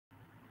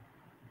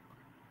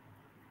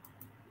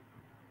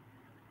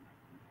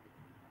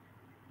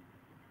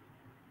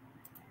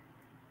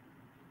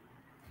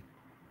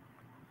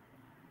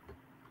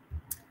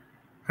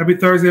Happy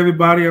Thursday,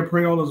 everybody. I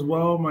pray all is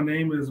well. My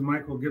name is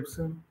Michael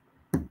Gibson.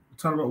 We're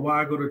talking about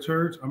why I go to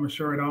church. I'm gonna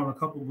share it out in a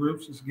couple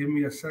groups. Just give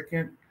me a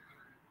second.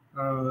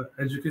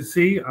 As you can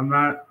see, I'm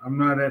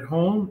not at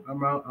home.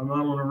 I'm out on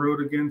the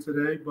road again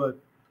today, but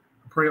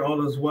I pray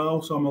all is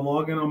well. So I'm gonna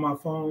log in on my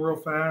phone real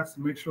fast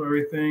and make sure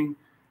everything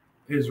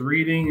is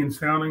reading and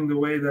sounding the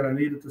way that I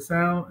need it to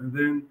sound. And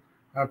then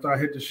after I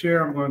hit the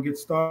share, I'm gonna get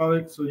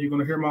started. So you're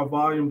gonna hear my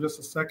volume just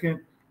a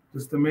second,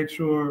 just to make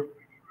sure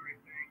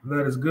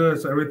that is good.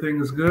 So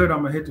everything is good.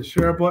 I'm gonna hit the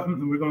share button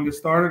and we're gonna get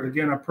started.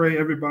 Again, I pray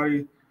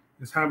everybody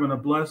is having a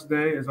blessed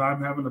day as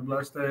I'm having a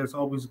blessed day. It's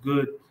always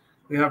good.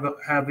 They have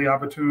the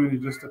opportunity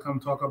just to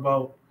come talk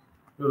about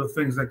the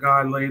things that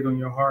God laid on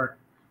your heart.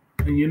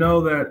 And you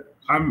know that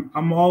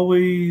I'm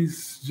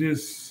always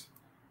just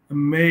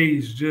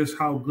amazed just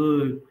how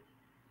good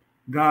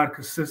God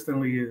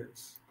consistently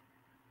is.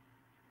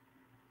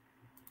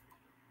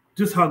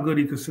 Just how good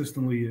he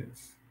consistently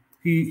is.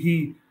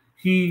 He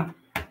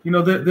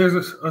there's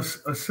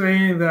a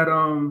saying that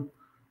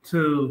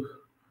to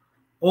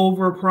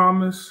over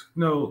promise,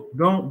 no,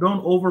 don't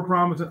over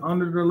promise and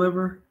under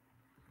deliver.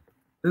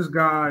 This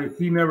guy,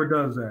 he never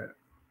does that.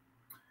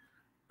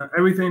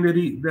 Everything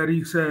that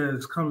he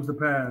says comes to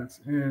pass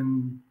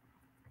in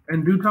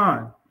due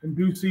time, in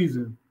due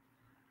season.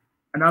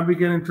 And I'm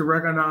beginning to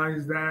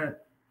recognize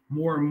that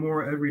more and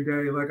more every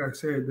day. Like I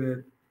said,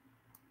 that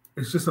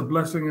it's just a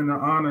blessing and an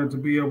honor to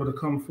be able to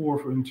come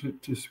forth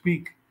and to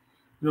speak,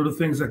 the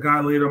things that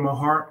God laid on my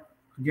heart.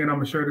 Again, I'm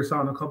gonna share this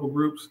out in a couple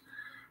groups.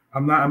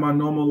 I'm not at my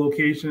normal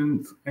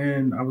locations,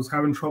 and I was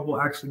having trouble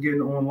actually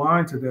getting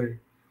online today.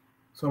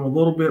 So I'm a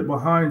little bit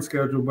behind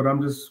schedule, but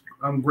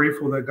I'm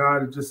grateful that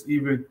God had just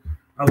even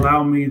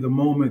allowed me the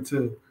moment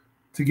to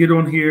get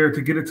on here,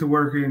 to get it to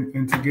work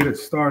and to get it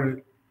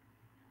started.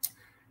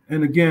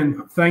 And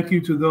again, thank you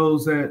to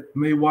those that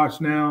may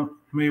watch now,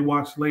 may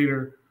watch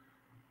later.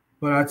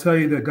 But I tell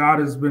you that God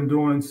has been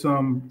doing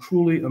some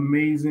truly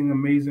amazing,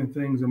 amazing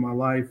things in my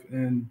life.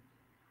 And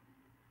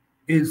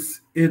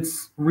it's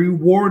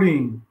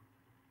rewarding.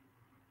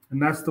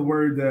 And that's the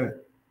word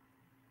that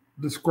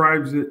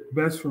describes it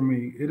best for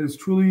me. It is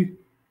truly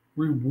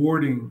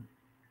rewarding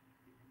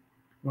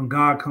when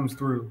God comes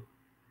through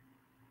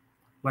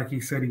like he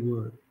said he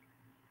would.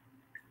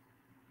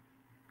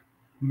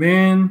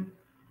 Man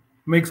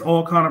makes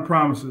all kind of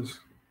promises,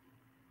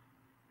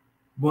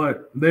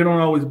 but they don't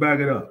always back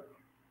it up.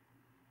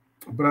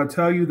 But I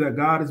tell you that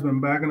God has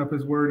been backing up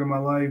his word in my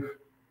life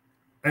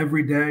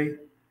every day,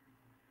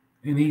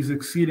 and he's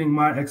exceeding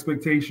my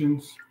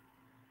expectations,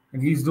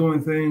 and he's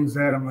doing things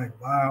that I'm like,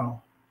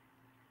 wow,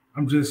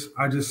 I'm just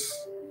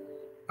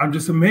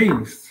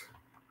amazed.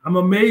 I'm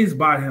amazed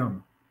by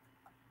him.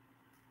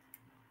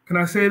 Can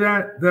I say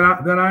that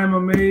I am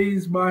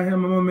amazed by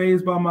him? I'm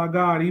amazed by my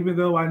God, even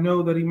though I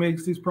know that he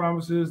makes these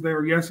promises. They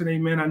are yes and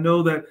amen. I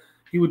know that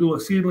he would do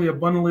exceedingly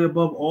abundantly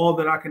above all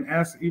that I can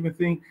ask, even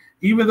think,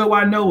 even though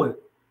I know it.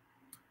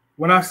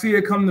 When I see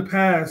it come to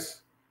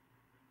pass,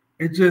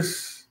 it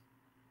just,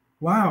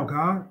 wow,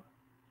 God,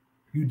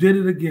 you did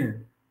it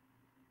again.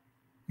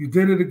 You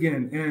did it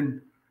again.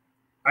 And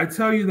I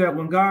tell you that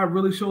when God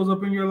really shows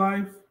up in your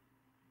life,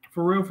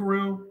 for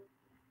real,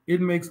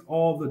 it makes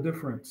all the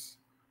difference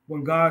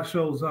when God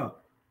shows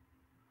up.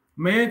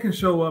 Man can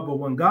show up, but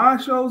when God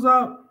shows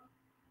up,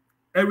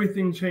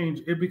 everything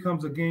changes. It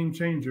becomes a game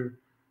changer.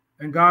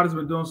 And God has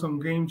been doing some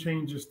game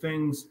changers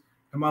things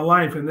in my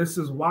life. And this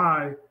is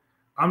why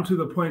I'm to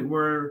the point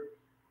where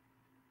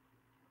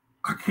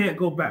I can't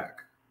go back.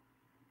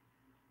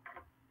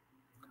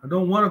 I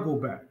don't want to go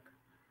back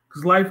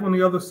because life on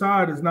the other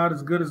side is not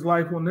as good as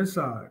life on this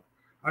side.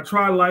 I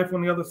tried life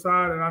on the other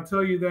side, and I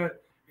tell you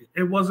that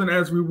it wasn't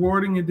as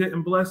rewarding. It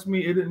didn't bless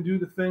me. It didn't do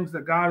the things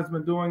that God has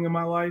been doing in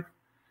my life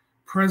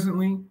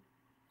presently.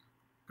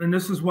 And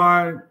this is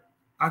why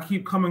I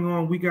keep coming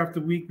on week after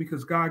week,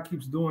 because God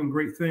keeps doing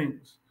great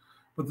things.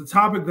 But the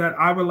topic that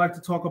I would like to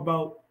talk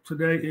about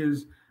today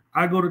is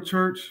I go to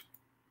church.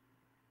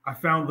 I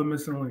found the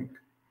missing link.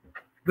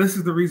 This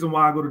is the reason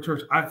why I go to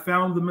church. I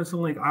found the missing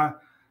link.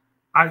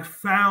 I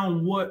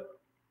found what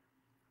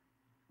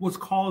was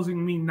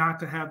causing me not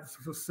to have the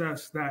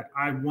success that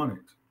I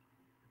wanted.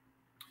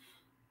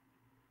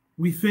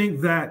 We think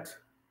that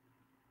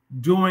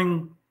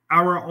doing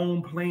our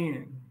own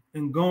plan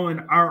and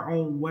going our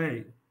own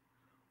way,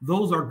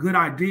 those are good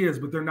ideas,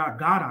 but they're not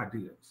God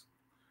ideas.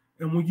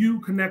 And when you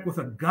connect with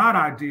a God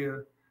idea,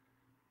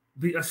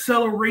 the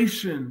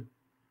acceleration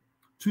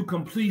to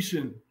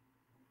completion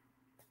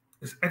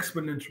is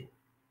exponential.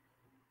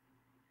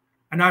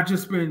 And I've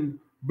just been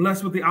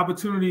blessed with the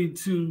opportunity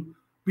to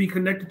be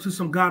connected to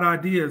some God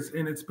ideas.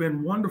 And it's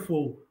been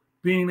wonderful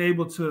being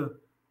able to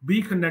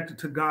be connected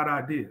to God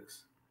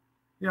ideas.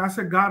 Yeah, I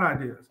said God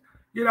ideas.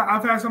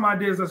 I've had some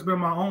ideas that's been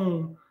my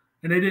own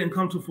and they didn't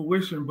come to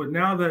fruition. But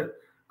now that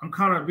I'm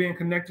kind of being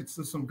connected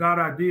to some God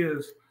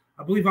ideas,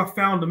 I believe I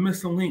found the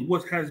missing link,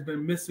 what has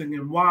been missing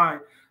and why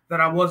that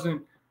I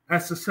wasn't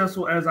as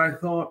successful as I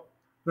thought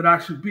that I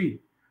should be.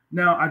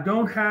 Now, I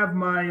don't have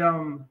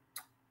my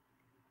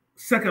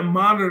second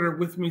monitor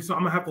with me, so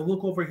I'm gonna have to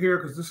look over here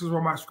because this is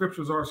where my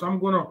scriptures are. So I'm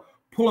gonna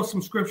pull up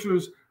some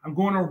scriptures. I'm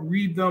going to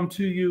read them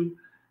to you,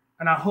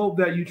 and I hope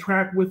that you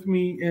track with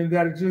me and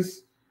that it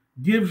just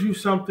gives you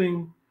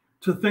something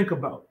to think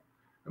about.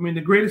 I mean,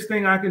 the greatest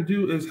thing I can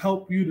do is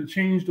help you to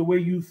change the way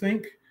you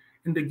think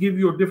and to give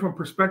you a different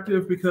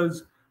perspective,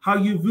 because how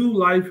you view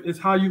life is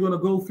how you're going to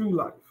go through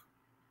life.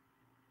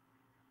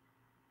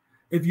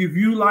 If you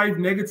view life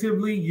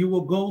negatively, you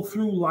will go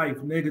through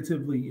life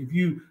negatively. If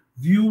you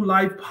view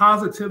life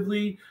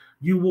positively,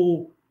 you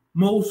will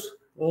most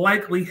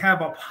likely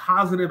have a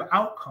positive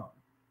outcome,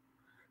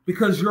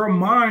 because your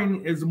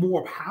mind is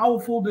more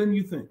powerful than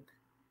you think.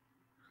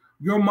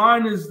 Your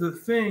mind is the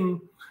thing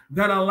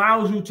that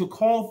allows you to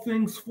call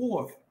things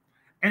forth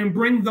and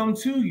bring them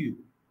to you.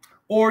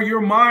 Or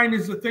your mind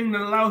is the thing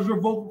that allows your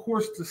vocal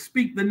cords to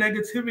speak the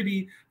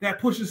negativity that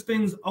pushes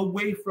things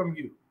away from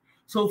you.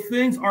 So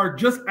things are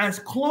just as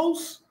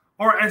close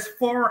or as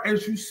far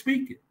as you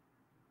speak it.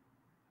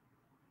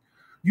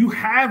 You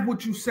have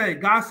what you say.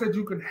 God said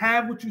you can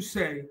have what you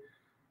say.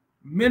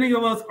 Many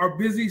of us are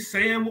busy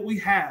saying what we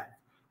have.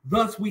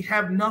 Thus, we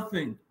have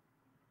nothing.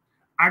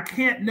 I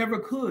can't, never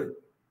could.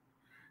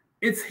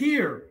 It's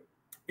here.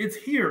 It's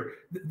here.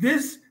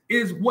 This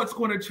is what's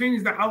going to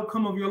change the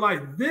outcome of your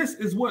life. This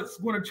is what's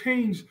going to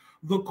change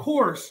the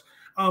course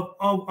of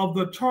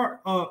the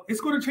chart.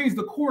 It's going to change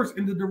the course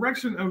in the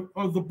direction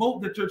of the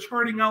boat that you're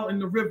charting out in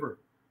the river.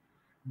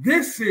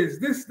 This is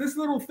this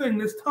little thing,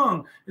 this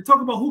tongue. It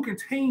talks about who can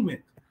tame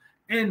it.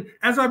 And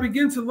as I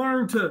begin to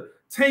learn to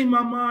tame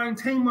my mind,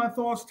 tame my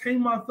thoughts,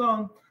 tame my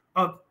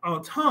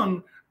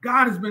tongue,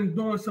 God has been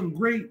doing some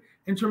great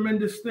and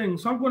tremendous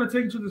things. So I'm going to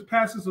take you to this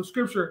passage of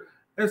scripture.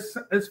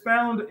 It's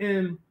found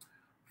in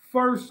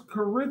 1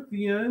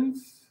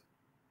 Corinthians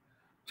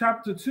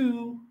chapter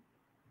 2,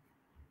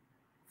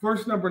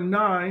 verse number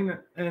 9.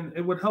 And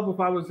it would help if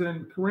I was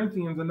in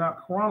Corinthians and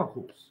not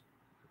Chronicles.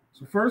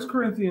 So 1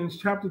 Corinthians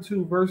chapter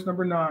 2, verse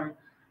number 9.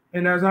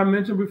 And as I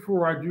mentioned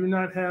before, I do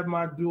not have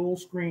my dual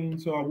screen,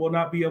 so I will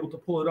not be able to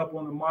pull it up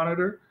on the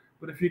monitor.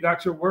 But if you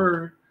got your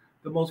word,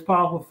 the most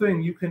powerful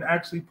thing, you can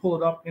actually pull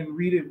it up and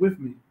read it with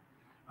me.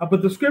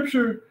 But the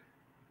scripture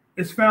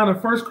is found in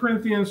 1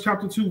 Corinthians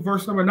chapter 2,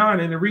 verse number 9,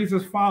 and it reads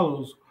as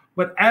follows.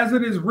 But as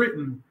it is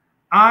written,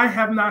 I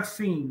have not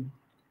seen,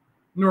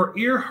 nor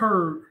ear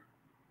heard,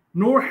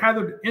 nor hath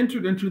it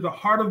entered into the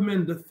heart of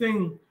men the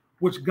thing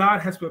which God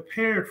has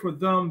prepared for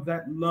them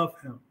that love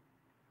him.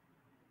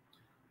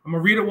 I'm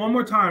going to read it one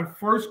more time.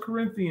 1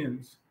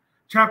 Corinthians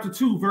chapter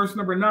 2, verse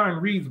number 9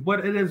 reads,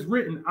 but it is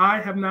written, I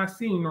have not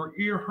seen, nor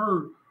ear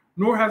heard,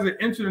 nor has it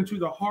entered into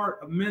the heart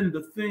of men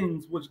the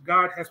things which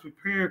God has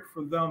prepared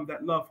for them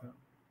that love him.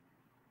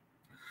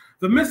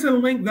 The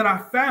missing link that I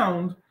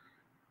found,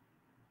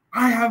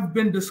 I have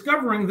been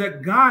discovering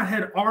that God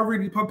had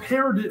already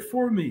prepared it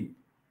for me.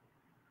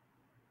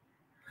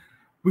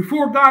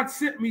 Before God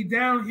sent me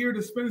down here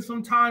to spend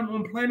some time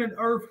on planet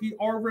Earth, he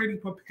already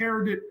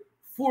prepared it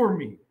for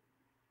me.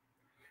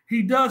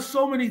 He does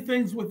so many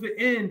things with the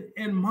end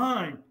in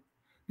mind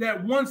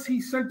that once he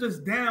sent us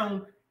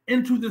down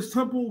into this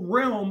temporal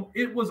realm,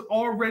 it was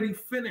already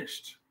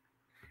finished.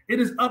 It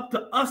is up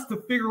to us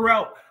to figure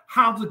out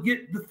how to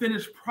get the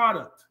finished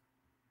product.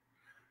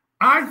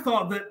 I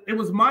thought that it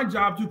was my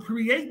job to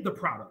create the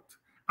product.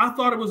 I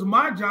thought it was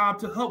my job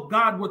to help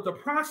God with the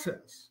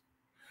process.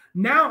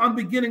 Now I'm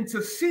beginning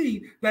to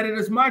see that it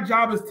is my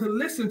job is to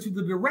listen to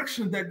the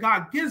direction that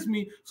God gives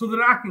me so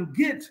that I can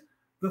get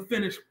the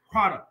finished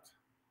product.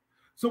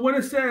 So when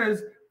it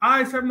says,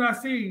 eyes have not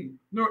seen,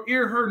 nor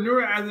ear heard,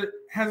 nor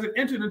has it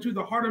entered into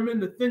the heart of men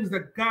the things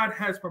that God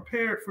has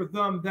prepared for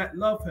them that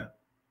love him.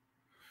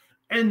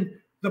 And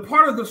the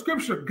part of the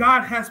scripture,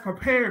 God has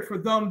prepared for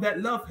them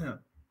that love him.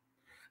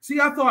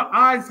 See, I thought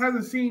eyes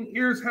haven't seen,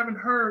 ears haven't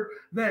heard,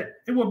 that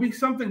it will be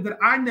something that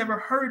I never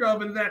heard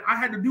of and that I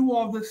had to do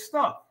all this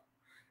stuff.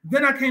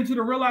 Then I came to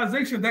the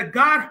realization that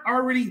God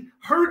already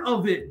heard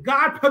of it.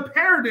 God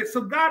prepared it.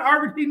 So God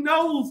already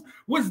knows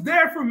what's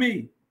there for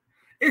me.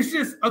 It's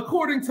just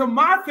according to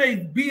my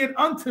faith, be it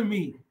unto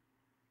me.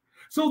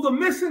 So the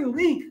missing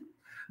link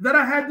that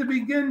I had to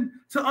begin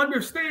to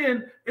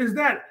understand is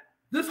that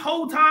this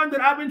whole time that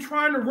I've been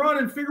trying to run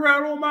and figure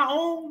out on my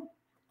own,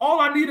 all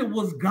I needed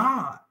was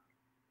God.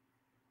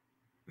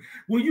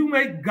 When you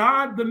make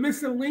God the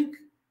missing link,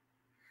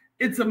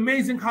 it's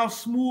amazing how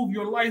smooth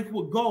your life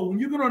will go. When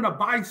you get on a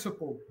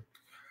bicycle,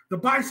 the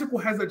bicycle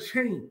has a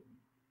chain.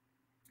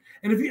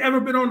 And if you've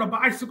ever been on a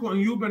bicycle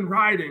and you've been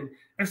riding,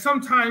 and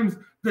sometimes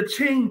the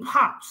chain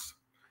pops.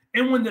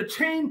 And when the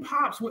chain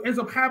pops, what ends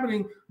up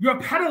happening, you're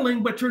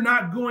pedaling, but you're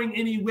not going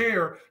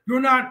anywhere.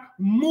 You're not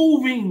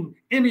moving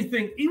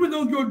anything, even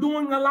though you're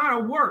doing a lot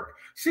of work.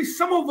 See,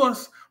 some of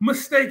us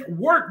mistake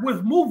work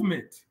with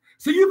movement.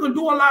 So you can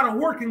do a lot of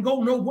work and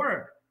go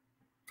nowhere.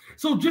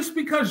 So just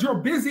because you're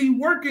busy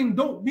working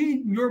don't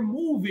mean you're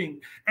moving.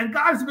 And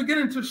God's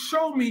beginning to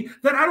show me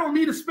that I don't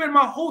need to spend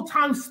my whole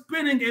time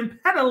spinning and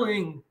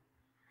pedaling,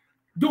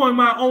 doing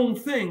my own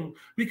thing,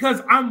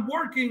 because I'm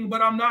working,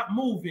 but I'm not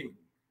moving.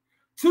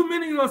 Too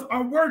many of us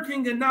are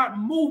working and not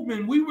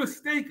movement. We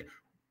mistake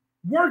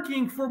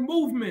working for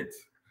movement.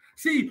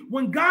 See,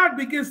 when God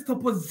begins to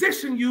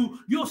position you,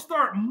 you'll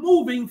start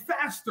moving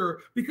faster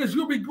because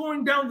you'll be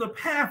going down the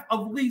path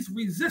of least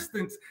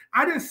resistance.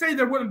 I didn't say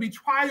there wouldn't be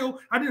trial.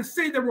 I didn't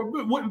say there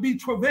wouldn't be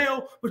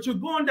travail, but you're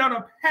going down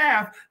a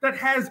path that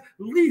has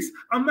least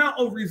amount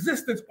of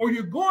resistance, or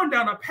you're going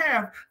down a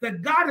path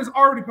that God has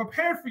already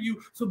prepared for you.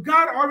 So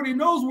God already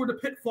knows where the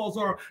pitfalls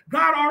are.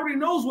 God already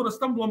knows where the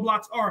stumbling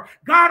blocks are.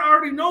 God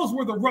already knows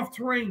where the rough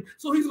terrain.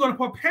 So he's going to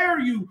prepare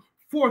you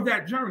for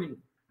that journey.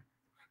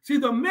 See,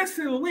 the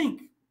missing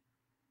link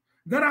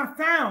that I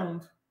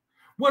found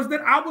was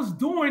that I was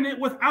doing it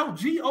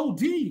without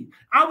God.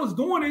 I was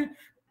doing it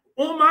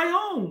on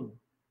my own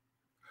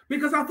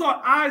because I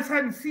thought eyes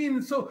hadn't seen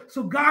it.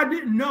 So God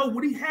didn't know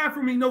what he had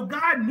for me. No,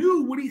 God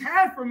knew what he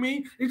had for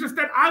me. It's just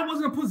that I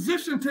wasn't in a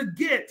position to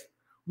get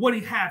what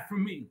he had for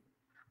me.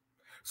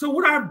 So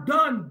what I've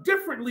done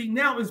differently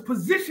now is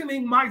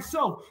positioning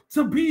myself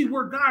to be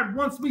where God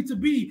wants me to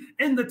be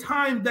in the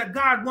time that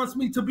God wants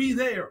me to be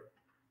there.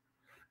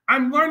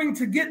 I'm learning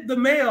to get the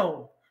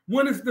mail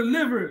when it's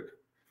delivered.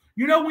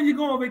 You know, when you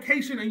go on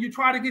vacation and you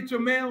try to get your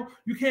mail,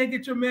 you can't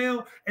get your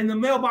mail, and the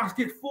mailbox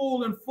gets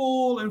full and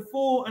full and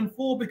full and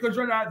full because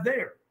you're not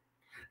there.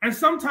 And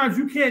sometimes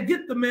you can't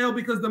get the mail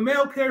because the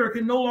mail carrier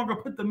can no longer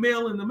put the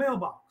mail in the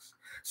mailbox.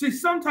 See,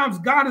 sometimes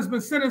God has been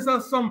sending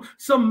us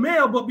some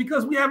mail, but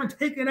because we haven't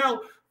taken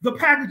out the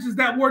packages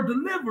that were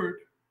delivered,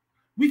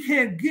 we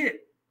can't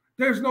get.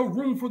 There's no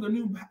room for the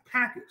new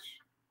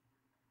package.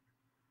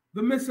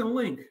 The missing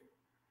link.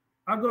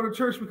 I go to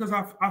church because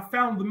I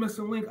found the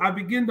missing link. I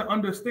begin to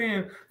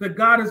understand that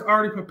God has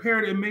already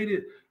prepared and made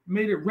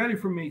it ready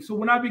for me. So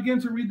when I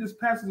begin to read this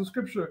passage of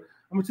scripture,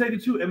 I'm going to take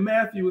it to you in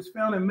Matthew. It's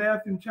found in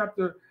Matthew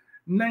chapter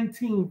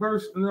 19,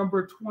 verse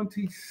number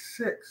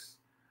 26.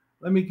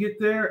 Let me get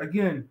there.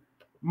 Again,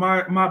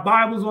 my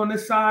Bible's on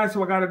this side,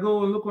 so I got to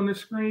go and look on this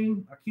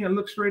screen. I can't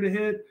look straight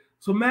ahead.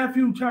 So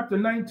Matthew chapter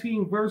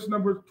 19, verse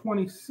number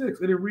 26,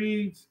 and it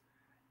reads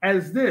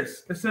as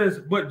this. It says,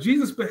 "But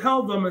Jesus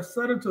beheld them and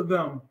said unto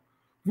them,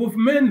 with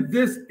men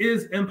this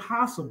is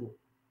impossible,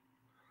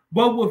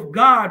 but with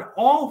God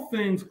all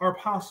things are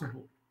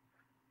possible."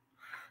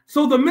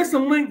 So the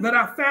missing link that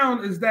I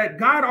found is that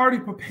God already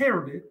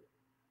prepared it.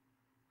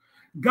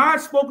 God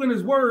spoke in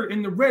his word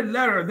in the red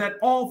letter that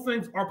all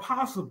things are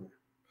possible.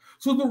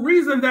 So the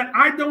reason that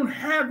I don't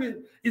have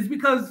it is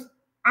because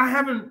I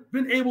haven't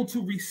been able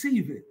to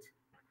receive it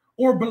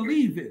or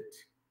believe it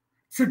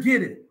to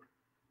get it.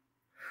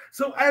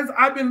 So as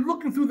I've been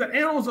looking through the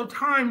annals of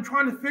time,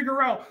 trying to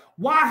figure out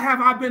why have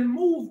I been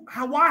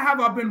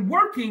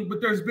working, but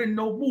there's been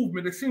no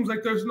movement. It seems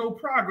like there's no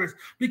progress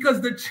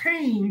because the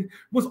chain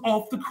was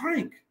off the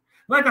crank.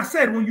 Like I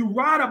said, when you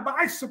ride a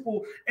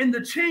bicycle and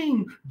the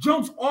chain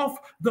jumps off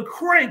the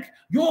crank,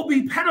 you'll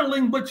be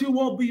pedaling, but you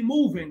won't be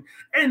moving.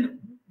 And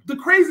the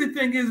crazy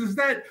thing is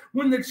that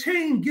when the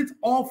chain gets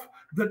off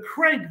the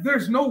crank,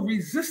 there's no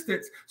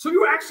resistance. So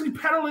you're actually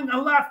pedaling a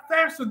lot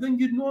faster than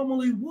you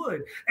normally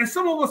would. And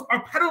some of us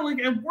are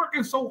pedaling and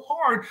working so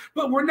hard,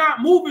 but we're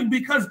not moving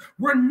because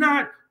we're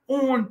not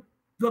on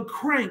the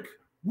crank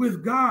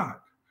with God.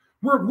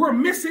 We're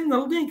missing the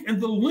link. And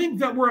the link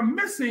that we're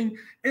missing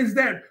is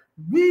that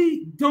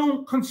we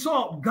don't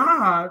consult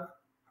God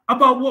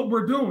about what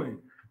we're doing.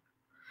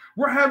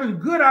 We're having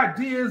good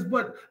ideas,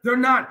 but they're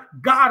not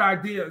God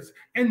ideas.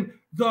 And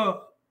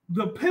the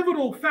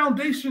pivotal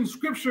foundation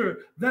scripture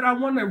that I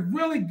want to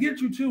really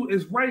get you to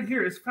is right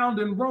here. It's found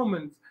in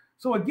Romans.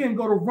 So again,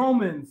 go to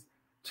Romans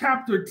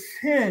chapter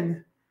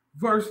 10,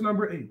 verse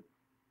number 8.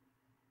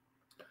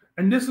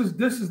 And this is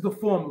the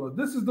formula.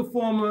 This is the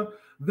formula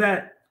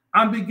that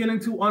I'm beginning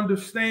to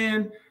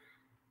understand,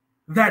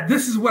 that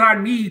this is what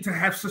I need to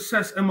have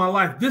success in my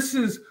life. This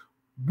is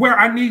where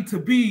I need to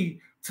be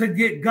to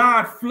get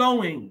God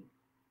flowing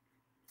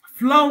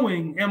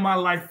in my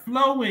life,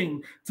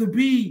 flowing to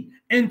be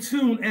in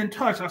tune and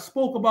touch. I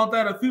spoke about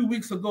that a few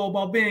weeks ago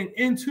about being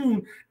in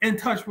tune and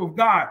touch with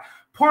God.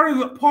 Part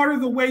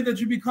of the way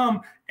that you become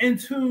in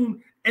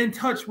tune and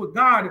touch with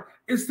God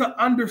is to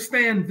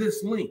understand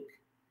this link.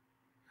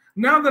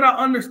 Now that I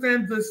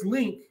understand this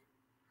link,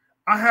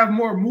 I have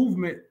more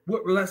movement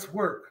with less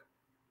work.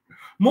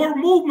 More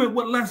movement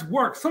with less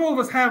work. Some of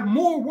us have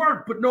more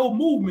work but no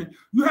movement.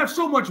 You have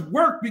so much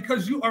work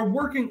because you are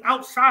working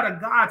outside of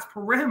God's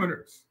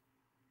parameters.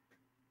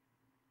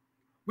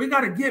 We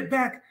got to get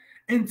back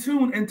in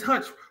tune and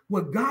touch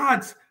with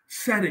God's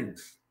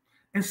settings.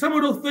 And some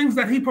of those things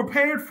that he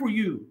prepared for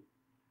you,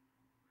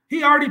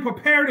 he already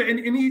prepared it,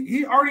 and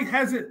he already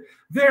has it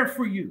there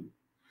for you.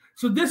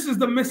 So this is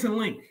the missing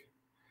link.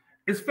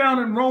 It's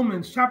found in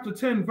Romans chapter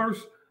 10,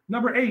 verse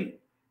number 8.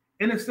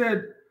 And it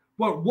said,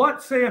 "But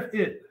what saith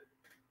it?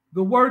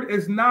 The word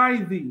is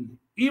nigh thee,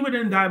 even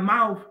in thy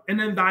mouth and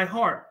in thy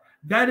heart.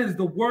 That is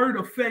the word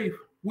of faith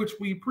which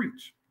we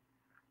preach."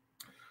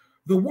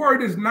 The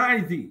word is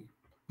nigh thee.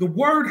 The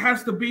word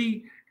has to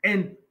be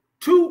in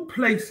two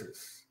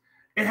places.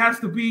 It has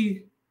to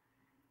be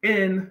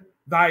in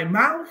thy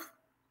mouth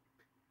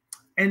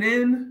and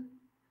in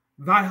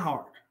thy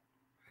heart.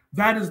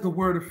 That is the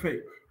word of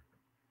faith.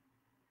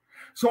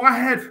 So I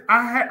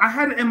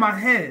had it in my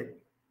head.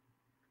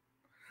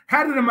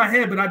 Had it in my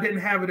head, but I didn't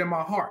have it in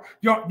my heart.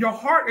 Your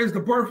heart is the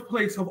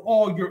birthplace of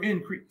all your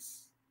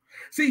increase.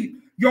 See,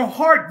 your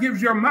heart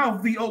gives your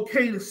mouth the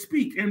okay to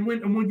speak. And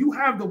when you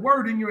have the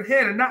word in your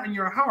head and not in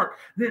your heart,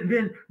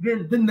 then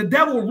the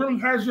devil really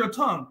has your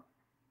tongue.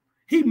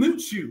 He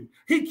mutes you.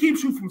 He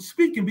keeps you from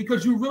speaking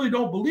because you really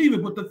don't believe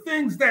it. But the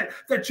things that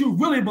you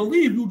really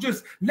believe, you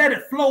just let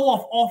it flow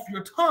off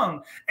your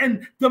tongue.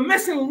 And the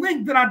missing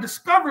link that I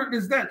discovered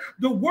is that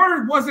the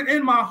word wasn't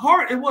in my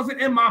heart. It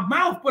wasn't in my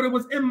mouth, but it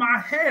was in my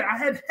head. I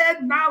had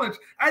head knowledge.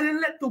 I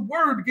didn't let the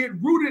word get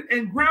rooted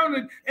and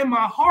grounded in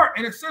my heart.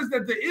 And it says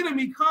that the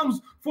enemy comes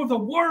for the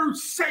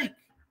word's sake.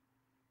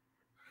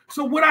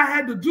 So what I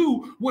had to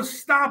do was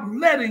stop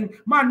letting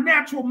my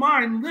natural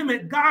mind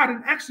limit God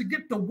and actually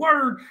get the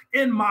word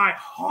in my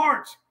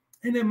heart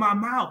and in my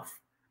mouth.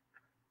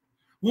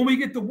 When we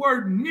get the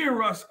word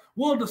near us,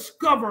 we'll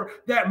discover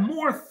that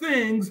more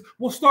things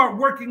will start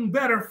working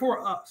better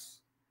for us.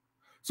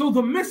 So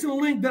the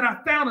missing link that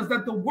I found is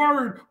that the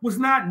word was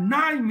not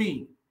nigh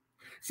me.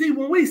 See,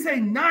 when we say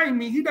nigh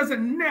me, he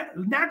doesn't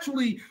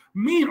naturally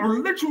mean or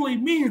literally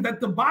mean that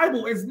the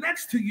Bible is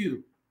next to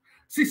you.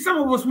 See, some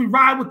of us, we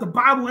ride with the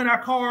Bible in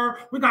our car.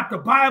 We got the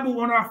Bible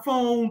on our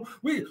phone.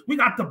 We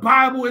got the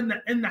Bible in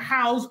the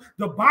house.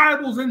 The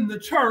Bible's in the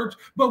church,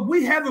 but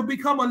we haven't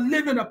become a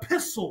living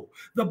epistle.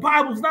 The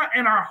Bible's not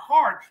in our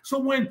heart. So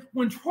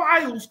when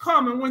trials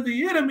come and when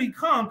the enemy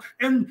comes,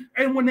 and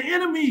when the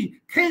enemy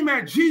came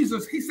at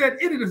Jesus, he said,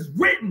 "It is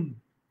written."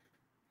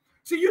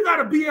 So you got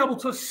to be able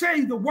to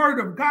say the word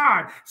of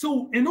God.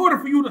 So in order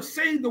for you to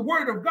say the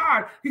word of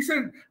God, he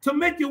said, to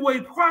make your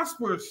way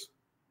prosperous,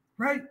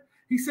 right?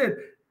 He said,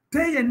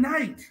 day and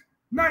night,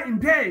 night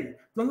and day,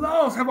 the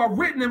laws have I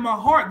written in my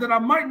heart that I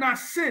might not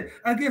sin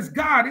against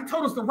God. He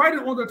told us to write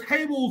it on the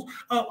tables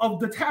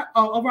of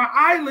our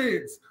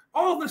eyelids.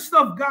 All the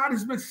stuff God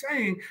has been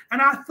saying.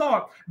 And I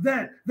thought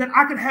that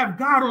I could have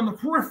God on the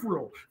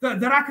peripheral,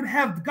 that I could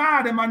have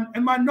God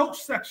in my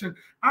notes section.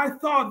 I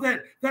thought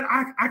that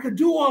I could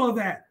do all of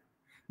that,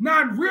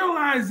 not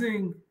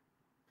realizing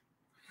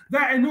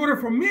that in order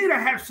for me to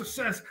have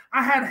success,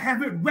 I had to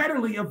have it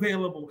readily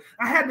available.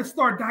 I had to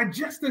start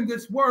digesting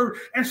this word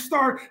and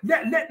start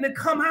letting it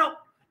come out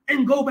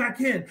and go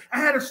back in. I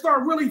had to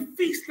start really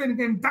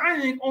feasting and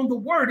dining on the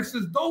word. It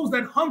says, those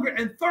that hunger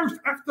and thirst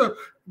after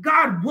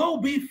God will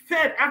be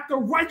fed after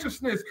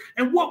righteousness.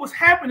 And what was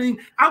happening,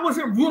 I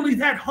wasn't really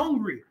that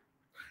hungry.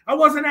 I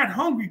wasn't that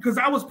hungry because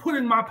I was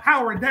putting my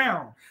power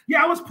down.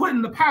 Yeah, I was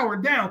putting the power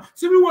down.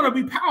 So we want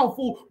to be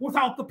powerful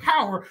without the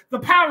power. The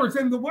power is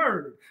in the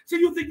word. So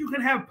you think you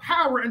can have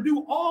power and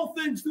do all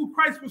things through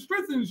Christ who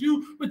strengthens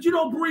you, but you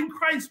don't bring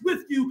Christ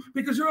with you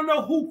because you don't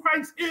know who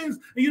Christ is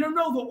and you don't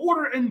know the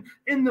order and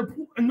in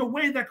the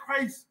way that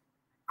Christ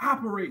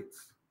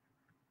operates.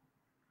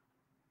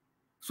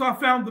 So I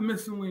found the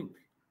missing link.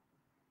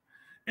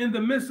 And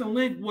the missing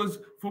link was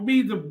for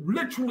me to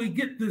literally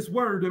get this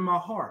word in my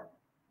heart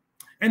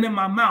and in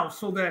my mouth,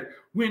 so that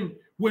when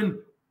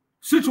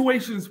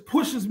situations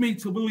pushes me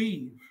to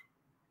believe,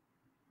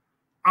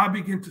 I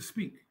begin to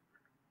speak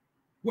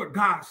what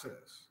God says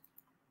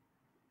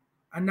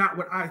and not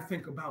what I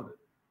think about it.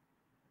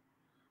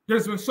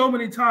 There's been so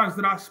many times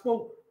that I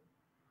spoke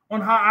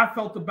on how I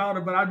felt about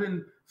it, but I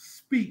didn't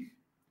speak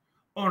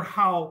on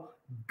how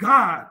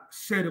God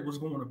said it was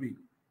going to be.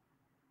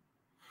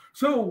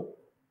 So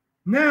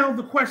now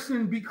the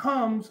question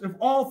becomes, if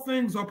all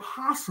things are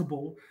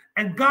possible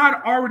and God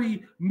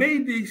already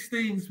made these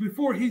things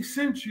before he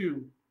sent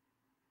you,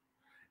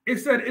 it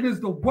said it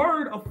is the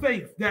word of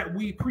faith that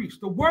we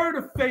preach, the word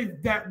of faith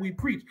that we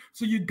preach.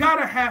 So you got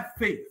to have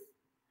faith.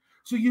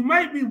 So you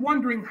might be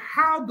wondering,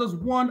 how does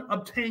one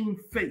obtain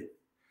faith?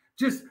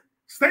 Just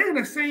stay in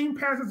the same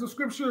passage of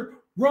scripture,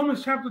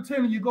 Romans chapter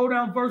 10, and you go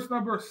down verse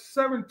number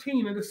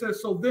 17, and it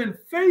says, so then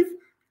faith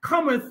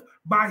cometh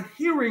by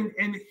hearing,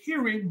 and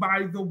hearing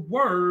by the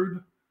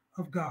word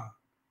of God.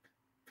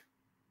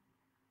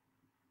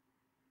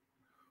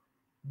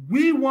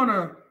 We want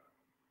to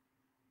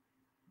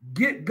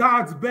get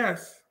God's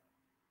best,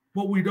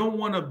 but we don't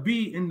want to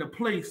be in the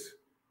place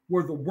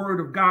where the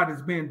word of God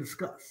is being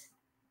discussed.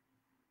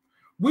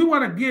 We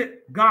want to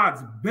get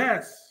God's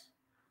best,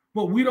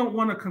 but we don't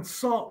want to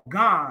consult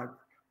God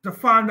to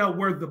find out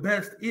where the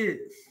best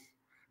is.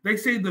 They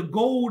say the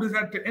gold is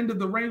at the end of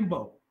the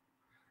rainbow.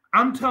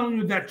 I'm telling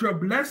you that your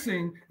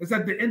blessing is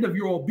at the end of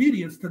your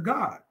obedience to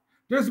God.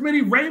 There's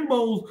many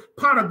rainbows,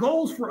 pot of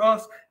gold for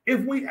us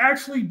if we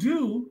actually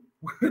do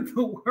what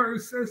the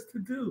word says to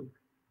do.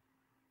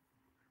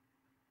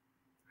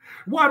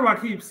 Why do I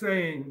keep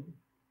saying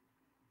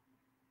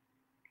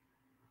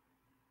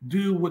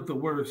do what the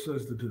word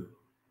says to do?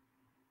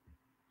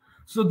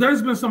 So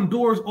there's been some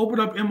doors opened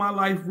up in my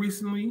life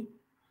recently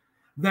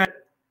that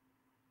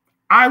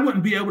I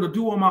wouldn't be able to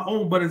do on my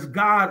own, but it's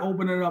God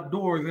opening up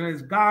doors. And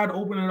it's God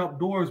opening up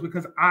doors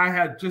because I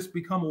had just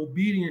become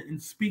obedient in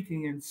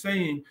speaking and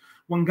saying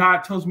when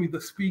God tells me to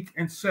speak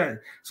and say.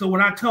 So when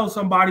I tell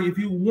somebody, if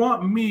you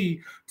want me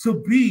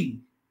to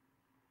be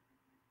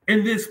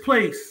in this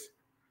place,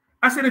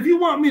 I said, if you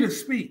want me to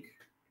speak,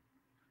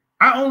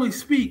 I only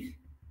speak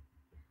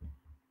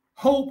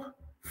hope,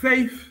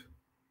 faith,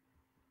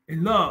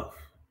 and love.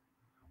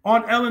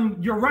 On Ellen,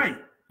 you're right.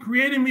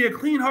 Creating me a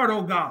clean heart,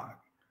 oh God.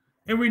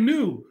 And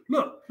renew.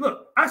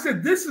 Look, I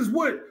said, this is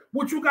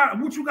what you got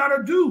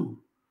to do.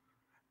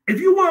 If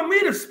you want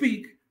me to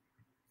speak,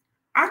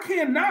 I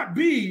cannot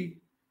be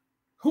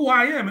who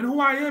I am. And who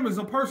I am is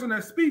a person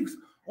that speaks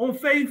on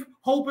faith,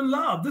 hope, and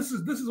love. This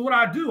is what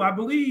I do. I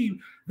believe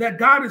that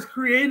God has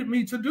created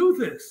me to do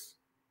this.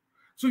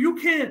 So you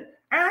can't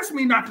ask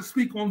me not to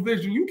speak on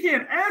vision. You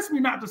can't ask me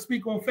not to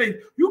speak on faith.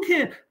 You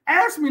can't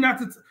ask me not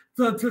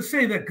to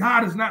say that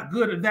God is not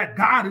good and that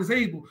God is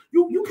able.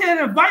 You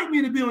can't invite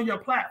me to be on your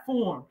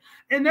platform.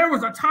 And there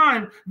was a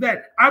time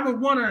that I would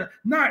want to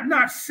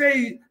not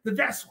say that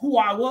that's who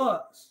I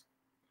was,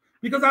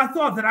 because I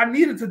thought that I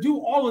needed to do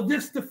all of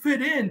this to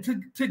fit in,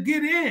 to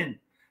get in,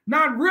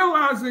 not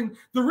realizing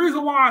the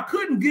reason why I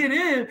couldn't get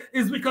in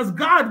is because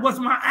God was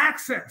my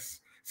access.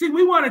 See,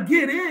 we want to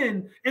get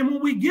in, and when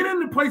we get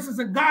into places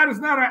and God is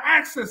not our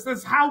access,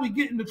 that's how we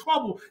get into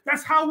trouble.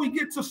 That's how we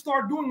get to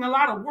start doing a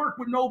lot of work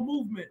with no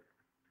movement.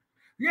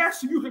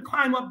 Yes, you can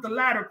climb up the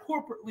ladder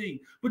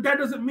corporately, but that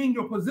doesn't mean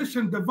you're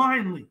positioned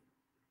divinely.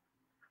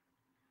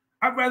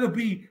 I'd rather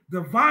be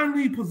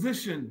divinely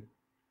positioned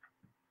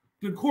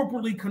than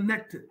corporately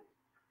connected.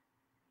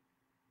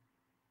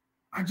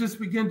 I just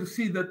began to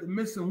see that the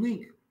missing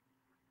link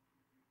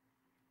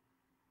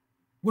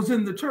was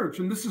in the church,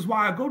 and this is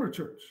why I go to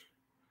church.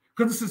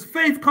 Because this is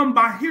faith come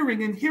by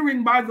hearing, and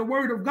hearing by the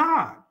word of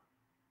God.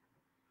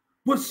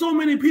 But so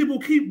many people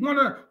want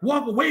to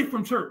walk away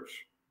from church.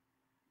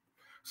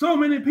 So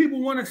many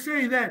people want to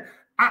say that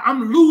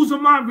I'm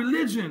losing my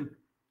religion.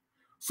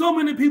 So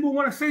many people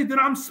want to say that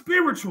I'm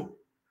spiritual.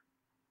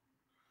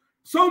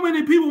 So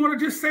many people want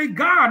to just say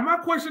God. My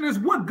question is,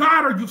 what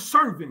God are you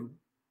serving?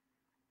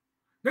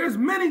 There's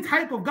many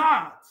type of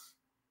gods.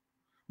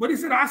 But he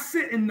said, I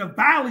sit in the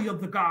valley of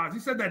the gods. He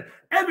said that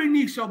every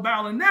knee shall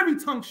bow and every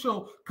tongue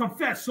shall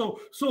confess. So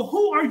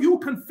who are you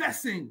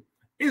confessing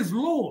is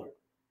Lord?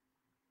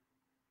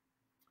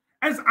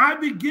 As I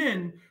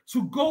begin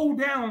to go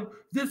down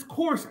this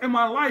course in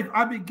my life,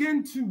 I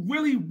begin to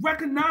really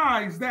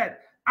recognize that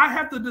I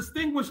have to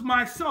distinguish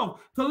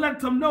myself to let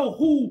them know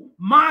who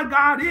my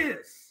God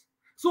is.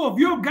 So if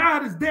your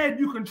God is dead,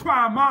 you can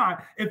try mine.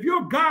 If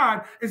your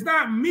God is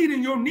not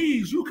meeting your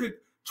needs, you could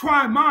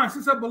try mine.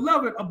 She said,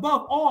 beloved,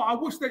 above all, I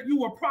wish that you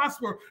will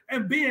prosper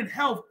and be in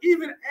health,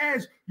 even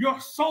as your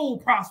soul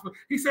prosper.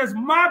 He says,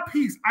 my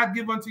peace I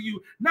give unto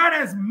you, not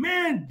as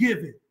man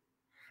giveth.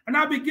 And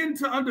I begin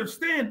to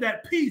understand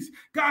that peace.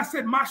 God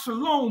said, my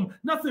shalom,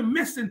 nothing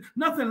missing,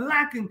 nothing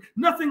lacking,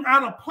 nothing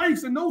out of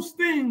place. And those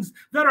things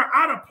that are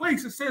out of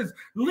place, it says,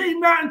 lean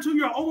not into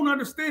your own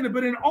understanding,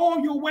 but in all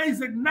your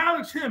ways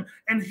acknowledge him,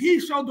 and he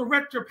shall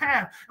direct your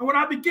path. And what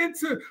I begin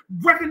to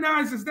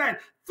recognize is that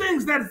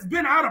things that has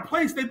been out of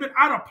place, they've been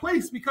out of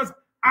place because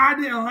I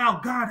didn't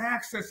allow God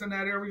access in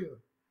that area.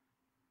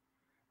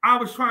 I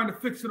was trying to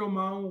fix it on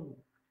my own.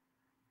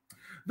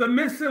 The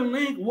missing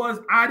link was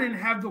I didn't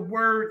have the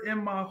word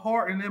in my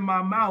heart and in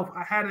my mouth.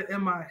 I had it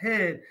in my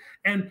head.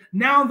 And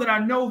now that I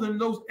know that in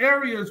those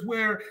areas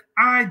where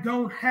I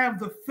don't have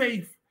the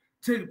faith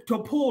to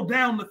pull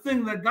down the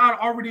thing that God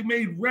already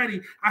made ready,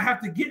 I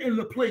have to get in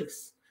the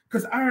place,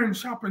 because iron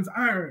sharpens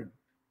iron.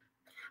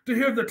 To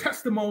hear the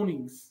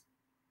testimonies,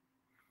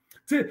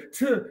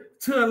 to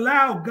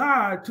allow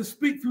God to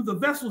speak through the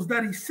vessels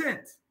that he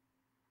sent.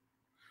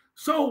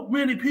 So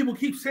many people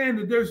keep saying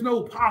that there's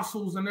no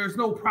apostles and there's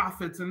no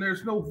prophets and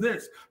there's no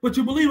this, but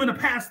you believe in a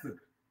pastor.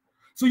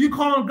 So you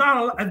call him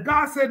God. If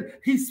God said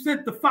he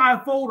sent the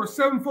fivefold or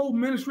sevenfold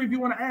ministry, if you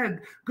want to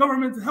add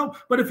government to help,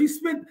 but if he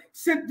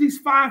sent these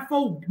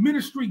fivefold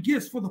ministry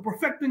gifts for the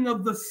perfecting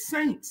of the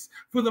saints,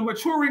 for the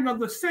maturing of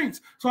the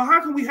saints, so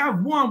how can we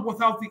have one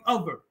without the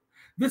other?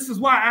 This is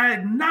why I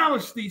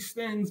acknowledge these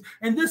things,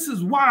 and this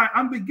is why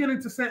I'm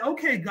beginning to say,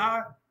 okay,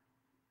 God,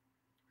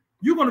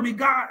 you're going to be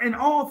God in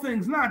all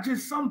things, not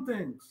just some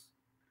things.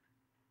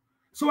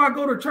 So I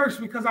go to church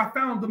because I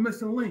found the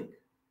missing link.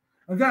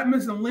 And that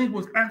missing link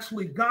was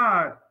actually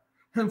God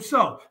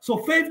himself. So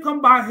faith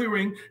come by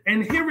hearing,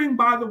 and hearing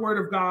by the word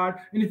of God.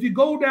 And if you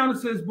go down, it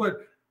says,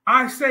 but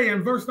I say,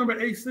 in verse number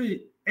 18,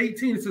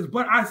 it says,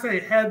 but I say,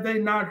 have they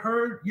not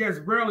heard? Yes,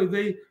 verily,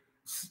 they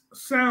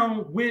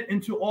sound went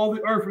into all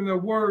the earth, and their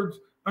words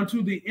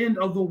unto the end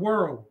of the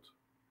world.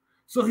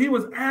 So he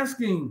was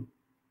asking,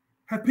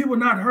 have people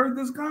not heard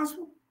this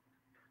gospel?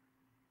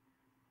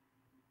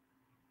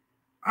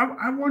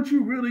 I want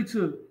you really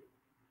to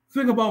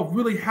think about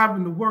really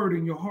having the word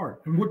in your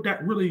heart and what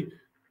that really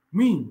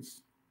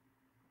means.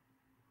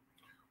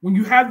 When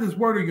you have this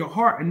word in your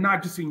heart and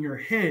not just in your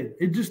head,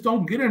 it just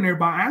don't get in there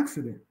by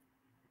accident.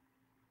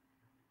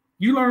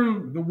 You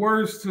learn the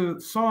words to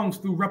songs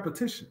through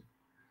repetition.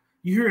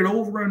 You hear it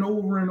over and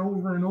over and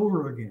over and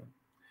over again.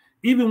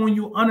 Even when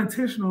you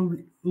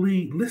unintentionally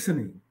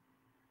listening.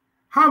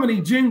 How many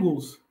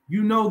jingles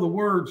you know the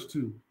words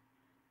to?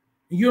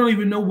 You don't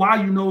even know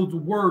why you know the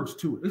words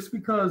to it. It's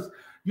because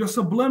your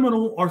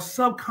subliminal or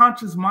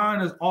subconscious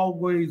mind is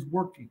always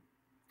working.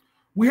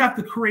 We have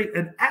to create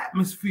an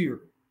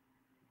atmosphere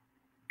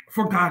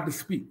for God to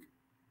speak.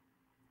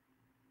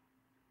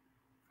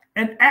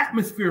 An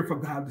atmosphere for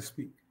God to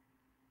speak.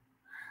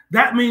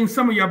 That means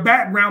some of your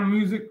background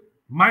music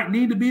might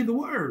need to be the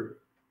word.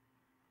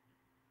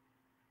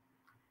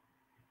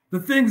 The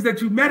things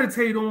that you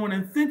meditate on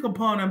and think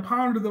upon and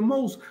ponder the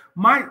most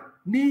might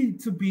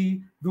need to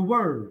be the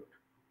word.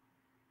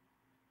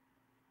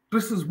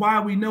 This is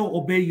why we know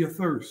obey your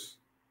thirst.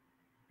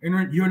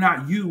 And you're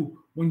not you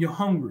when you're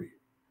hungry.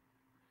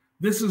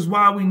 This is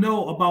why we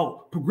know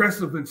about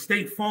Progressive and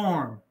State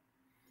Farm.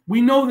 We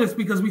know this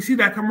because we see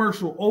that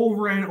commercial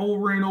over and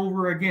over and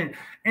over again.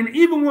 And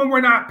even when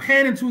we're not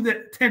paying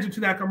attention to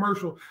that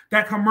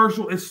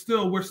commercial is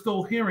still, we're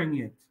still hearing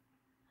it.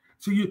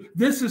 So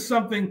this is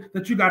something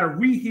that you got to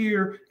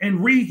rehear and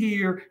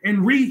rehear and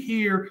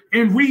rehear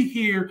and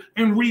rehear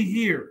and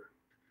rehear.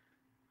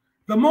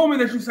 The moment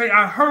that you say,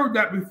 I heard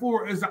that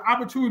before, is the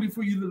opportunity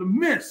for you to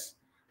miss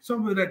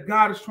something that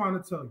God is trying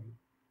to tell you.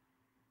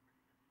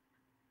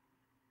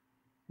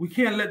 We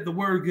can't let the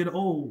word get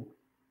old.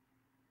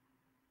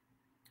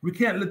 We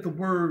can't let the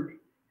word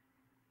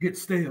get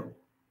stale.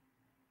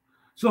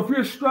 So if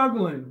you're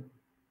struggling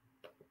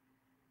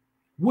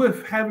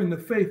with having the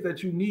faith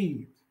that you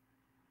need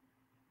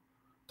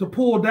to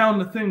pull down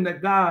the thing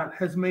that God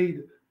has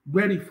made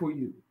ready for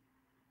you,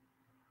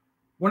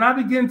 when I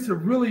begin to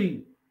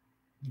really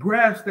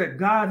grasp that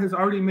God has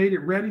already made it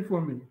ready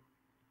for me,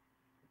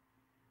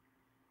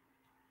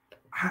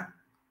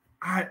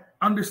 I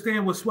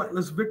understand what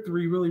sweatless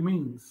victory really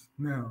means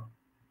now.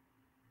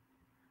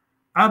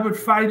 I've been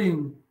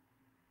fighting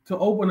to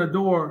open a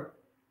door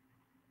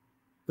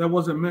that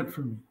wasn't meant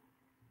for me.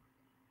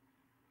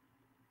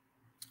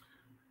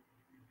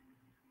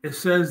 It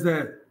says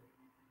that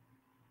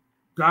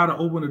God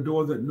will open a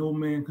door that no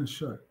man can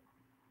shut.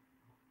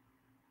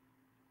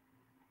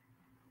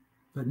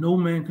 That no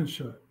man can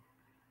shut.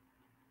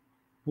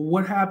 But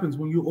what happens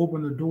when you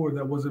open a door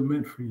that wasn't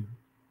meant for you?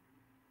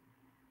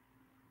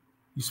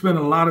 You spend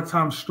a lot of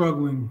time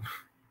struggling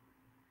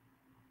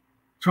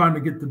trying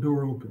to get the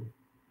door open.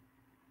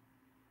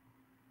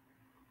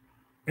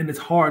 And it's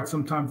hard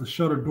sometimes to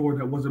shut a door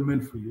that wasn't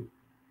meant for you.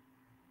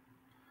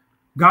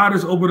 God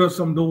has opened up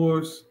some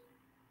doors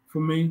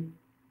for me,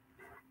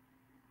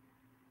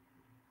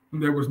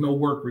 and there was no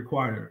work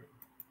required.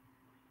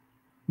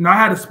 Now I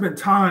had to spend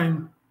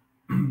time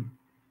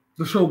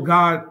to show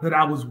God that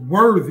I was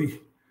worthy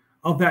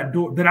of that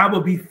door, that I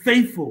would be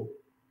faithful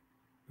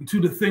to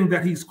the thing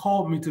that he's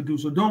called me to do.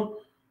 So don't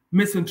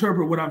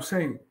misinterpret what I'm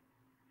saying.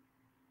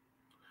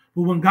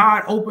 But when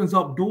God opens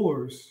up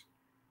doors,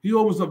 he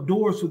opens up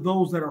doors to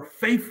those that are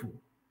faithful,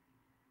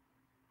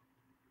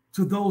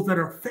 to those that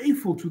are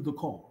faithful to the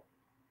call.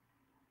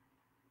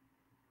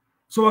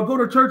 So I go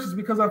to churches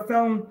because I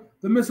found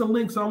the missing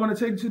link. So I want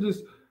to take you to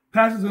this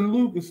passage in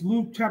Luke. It's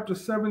Luke chapter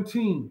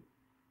 17.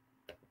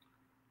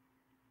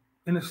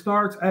 And it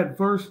starts at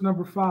verse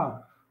number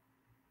 5.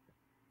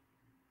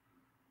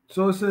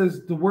 So it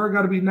says, the word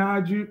got to be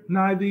nigh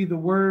thee, the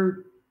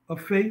word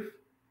of faith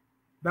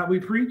that we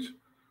preach.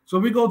 So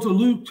we go to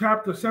Luke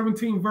chapter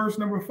 17, verse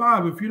number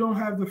 5. If you don't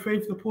have the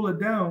faith to pull it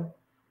down,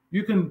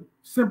 you can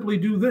simply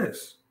do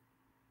this.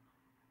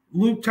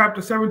 Luke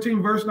chapter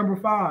 17, verse number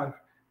 5.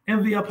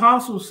 And the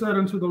apostles said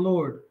unto the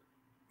Lord,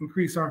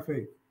 increase our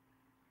faith.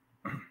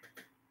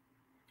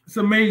 It's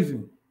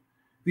amazing.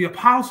 The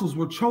apostles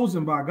were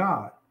chosen by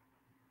God.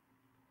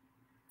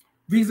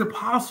 These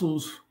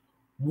apostles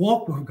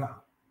walked with God.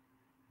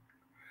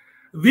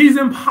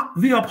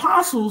 The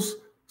apostles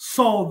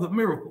saw the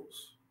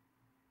miracles,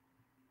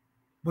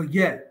 but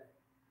yet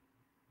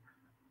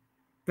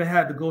they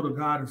had to go to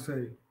God and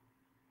say,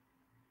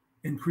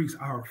 increase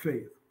our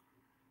faith.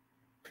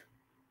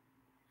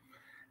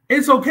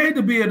 It's okay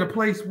to be at a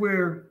place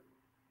where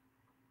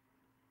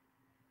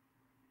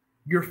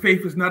your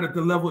faith is not at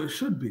the level it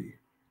should be.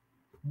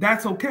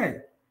 That's okay.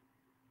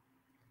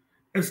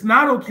 It's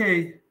not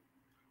okay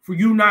for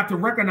you not to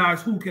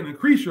recognize who can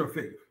increase your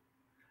faith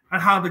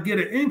and how to get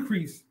an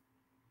increase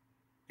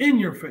in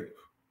your faith.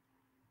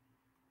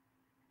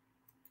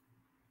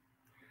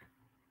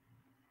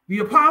 The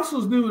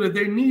apostles knew that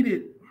they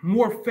needed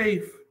more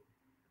faith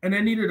and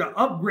they needed an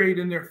upgrade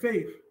in their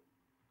faith.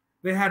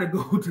 They had to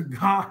go to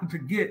God to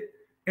get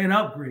an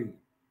upgrade.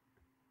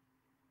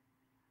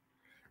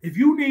 If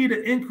you need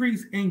an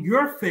increase in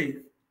your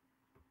faith,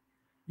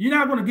 you're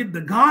not going to get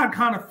the God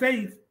kind of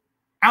faith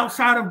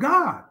outside of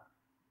God.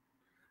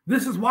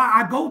 This is why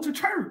I go to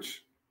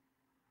church.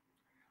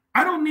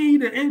 I don't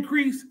need an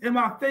increase in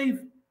my faith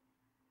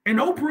in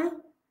Oprah,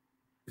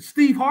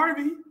 Steve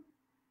Harvey,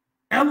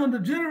 Ellen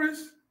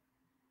DeGeneres.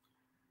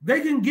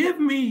 They can give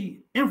me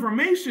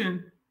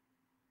information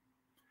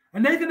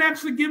And they can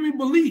actually give me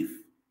belief.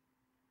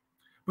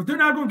 But they're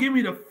not going to give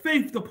me the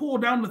faith to pull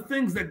down the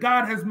things that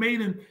God has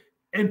made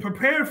and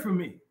prepared for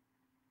me.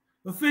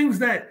 The things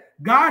that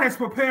God has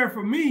prepared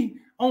for me,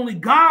 only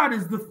God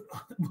is the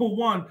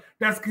one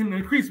that can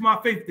increase my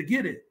faith to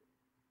get it.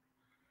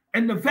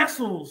 And the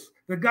vessels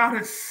that God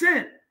has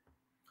sent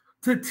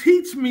to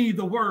teach me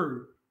the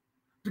word,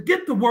 to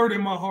get the word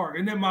in my heart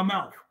and in my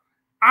mouth,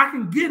 I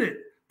can get it.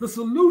 The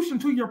solution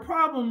to your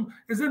problem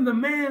is in the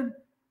men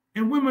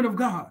and women of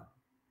God.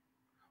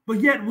 But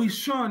yet we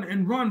shun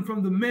and run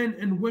from the men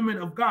and women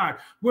of God.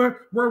 We're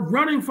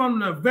running from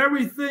the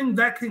very thing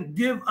that can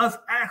give us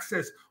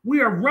access. We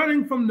are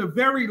running from the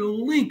very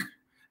link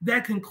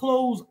that can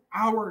close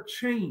our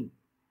chain.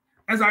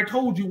 As I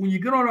told you, when you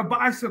get on a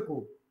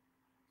bicycle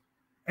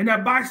and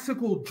that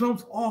bicycle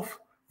jumps off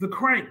the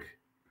crank,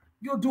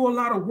 you'll do a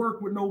lot of work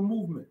with no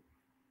movement.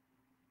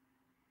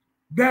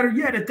 Better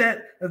yet, if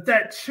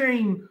that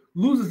chain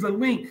loses a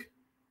link,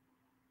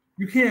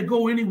 you can't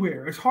go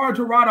anywhere. It's hard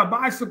to ride a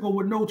bicycle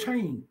with no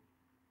chain.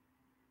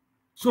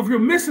 So if you're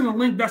missing a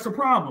link, that's a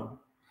problem.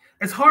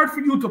 It's hard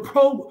for you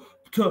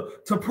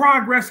to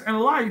progress in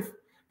life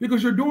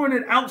because you're doing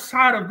it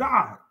outside of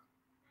God.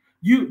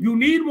 You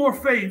need more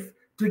faith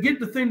to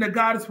get the thing that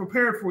God has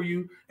prepared for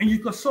you, and you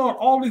consult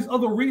all these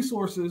other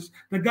resources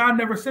that God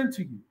never sent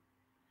to you.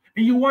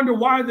 And you wonder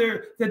why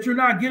that you're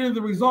not getting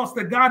the results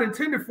that God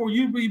intended for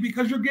you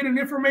because you're getting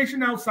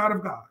information outside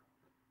of God.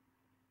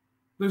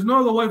 There's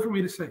no other way for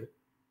me to say it.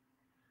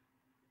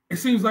 It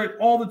seems like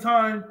all the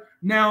time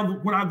now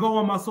when I go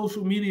on my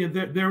social media,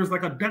 there is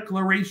like a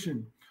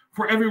declaration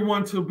for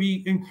everyone to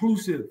be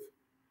inclusive.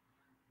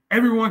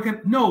 Everyone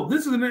can, no,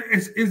 this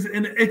is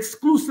an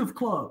exclusive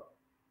club.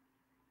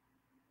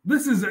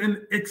 This is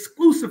an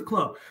exclusive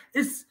club.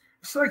 It's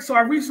like, so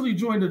I recently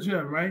joined the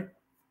gym, right?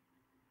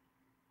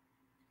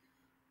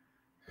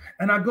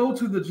 And I go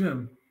to the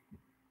gym.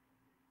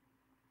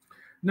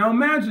 Now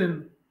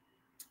imagine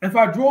if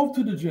I drove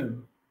to the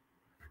gym,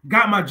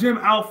 got my gym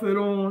outfit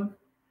on,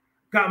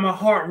 got my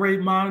heart rate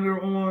monitor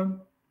on,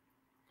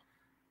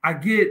 I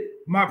get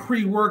my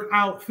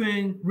pre-workout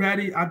thing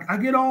ready. I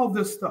get all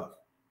this stuff.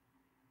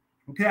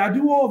 Okay, I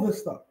do all this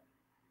stuff.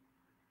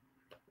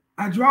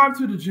 I drive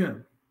to the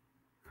gym.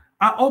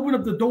 I open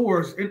up the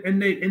doors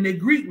and they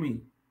greet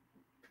me.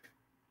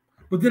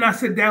 But then I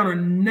sit down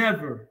and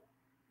never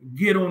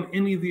get on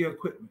any of the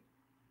equipment.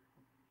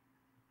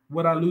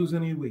 Would I lose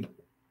any weight?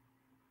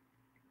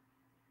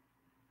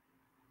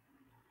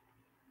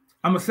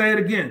 I'm going to say it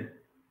again.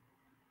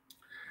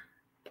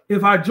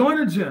 If I join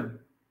a gym,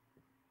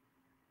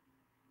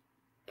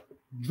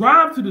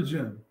 drive to the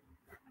gym,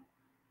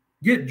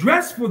 get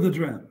dressed for the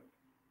gym,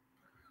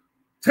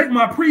 take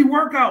my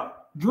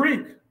pre-workout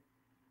drink,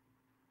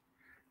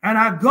 and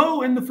I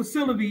go in the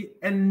facility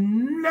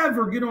and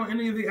never get on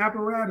any of the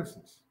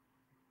apparatuses.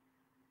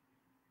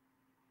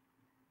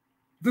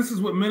 This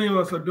is what many of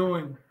us are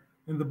doing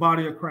in the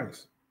body of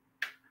Christ.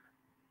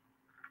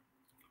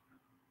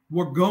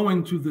 We're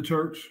going to the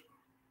church.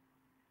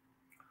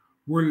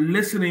 We're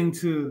listening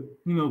to,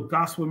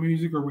 gospel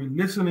music, or we're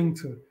listening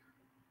to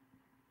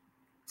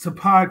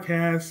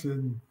podcasts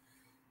and,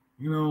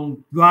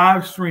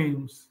 live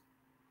streams,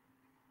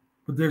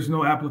 but there's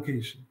no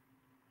application.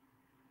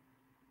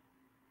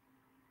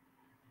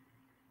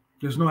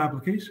 There's no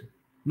application.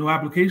 No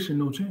application,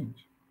 no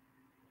change.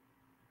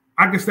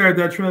 I can stare at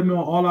that treadmill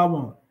all I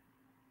want.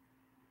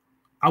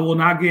 I will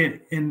not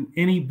get in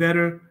any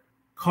better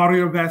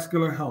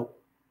cardiovascular health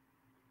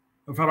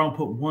if I don't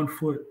put one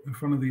foot in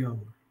front of the other.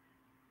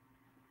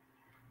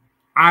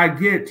 I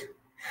get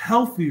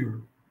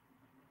healthier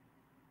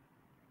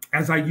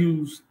as I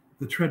use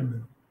the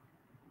treadmill.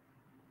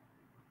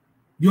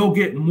 You'll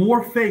get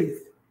more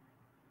faith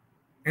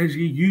as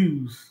you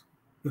use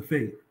the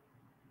faith.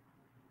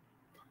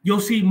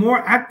 You'll see more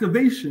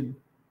activation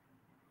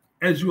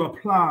as you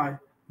apply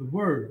the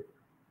word.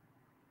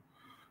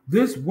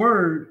 This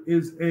word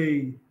is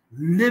a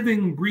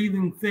living,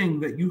 breathing thing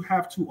that you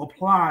have to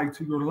apply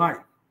to your life,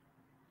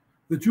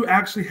 that you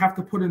actually have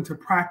to put into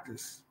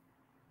practice.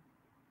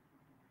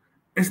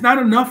 It's not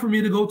enough for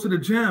me to go to the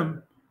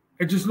gym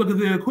and just look at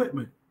the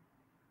equipment,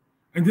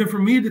 and then for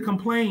me to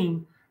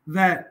complain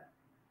that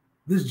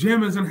this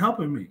gym isn't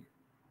helping me.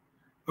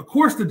 Of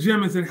course, the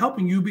gym isn't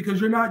helping you because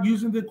you're not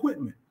using the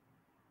equipment.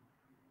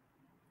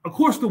 Of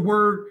course, the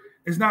word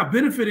is not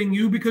benefiting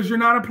you because you're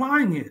not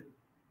applying it.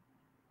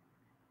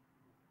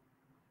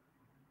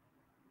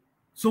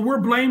 So we're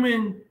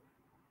blaming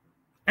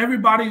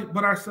everybody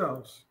but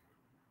ourselves.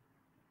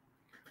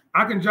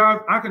 I can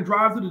drive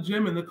to the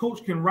gym and the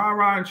coach can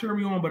rah and cheer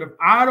me on, but if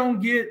I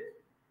don't get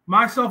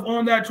myself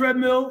on that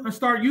treadmill and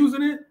start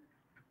using it,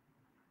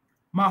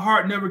 my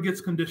heart never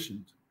gets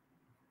conditioned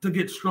to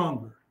get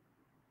stronger.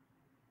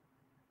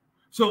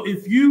 So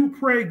if you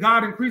pray,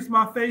 God, increase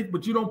my faith,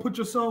 but you don't put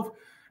yourself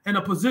in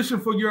a position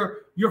for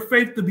your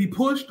faith to be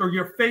pushed, or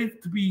your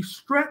faith to be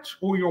stretched,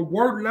 or your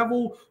word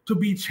level to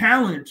be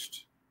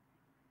challenged,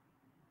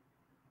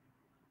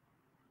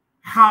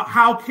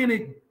 how can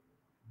it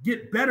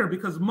get better?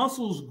 Because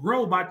muscles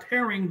grow by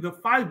tearing the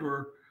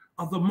fiber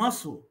of the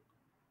muscle.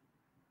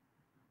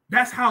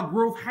 That's how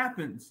growth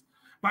happens,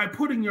 by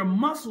putting your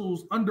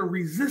muscles under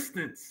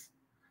resistance.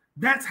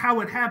 That's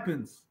how it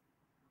happens.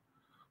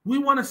 We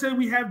want to say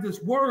we have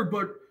this word,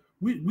 but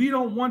we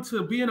don't want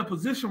to be in a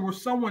position where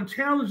someone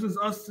challenges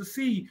us to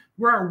see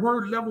where our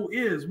word level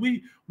is.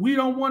 We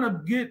don't want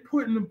to get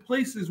put in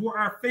places where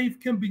our faith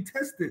can be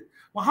tested.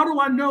 Well, how do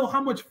I know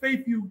how much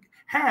faith you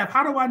have?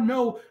 How do I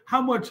know how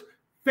much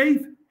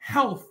faith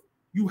health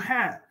you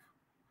have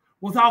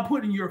without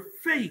putting your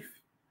faith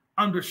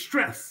under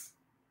stress?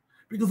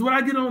 Because when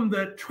I get on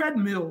the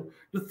treadmill,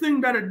 the thing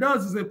that it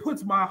does is it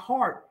puts my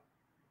heart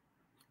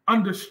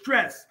under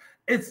stress.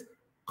 It's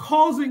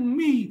causing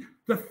me,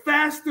 the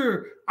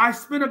faster I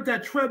spin up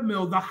that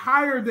treadmill, the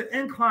higher the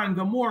incline,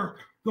 the more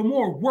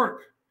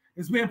work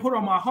is being put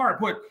on my heart.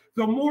 But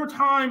the more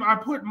time I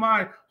put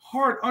my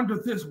heart under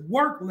this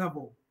work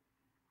level,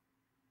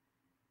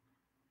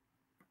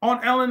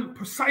 on Ellen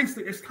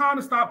precisely, it's time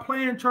to stop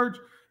playing church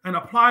and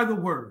apply the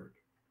word.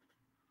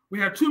 We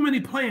have too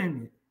many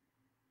playing it.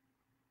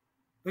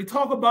 They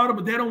talk about it,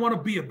 but they don't want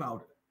to be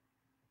about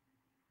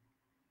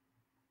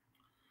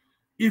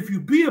it. If you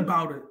be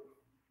about it,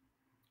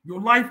 your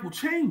life will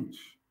change.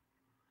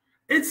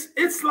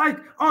 It's like,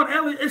 on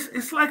Ellen,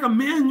 it's like a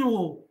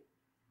manual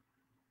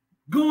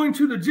going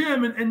to the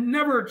gym and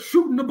never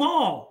shooting the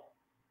ball.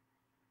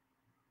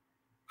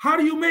 How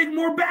do you make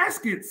more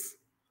baskets?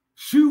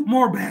 Shoot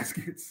more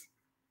baskets.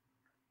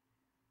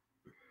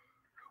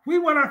 We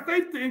want our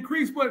faith to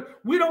increase, but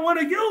we don't want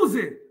to use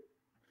it.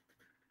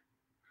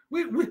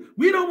 We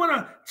don't want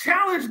to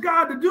challenge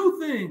God to do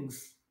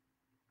things.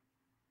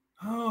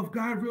 Oh, if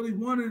God really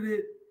wanted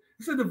it.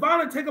 He said the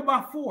violent take it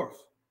by force.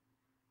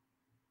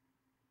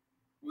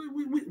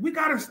 We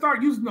got to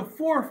start using the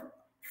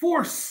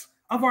force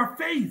of our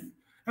faith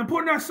and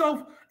putting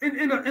ourselves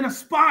in a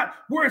spot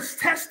where it's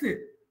tested.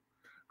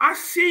 I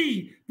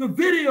see the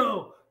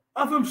video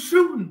of him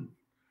shooting.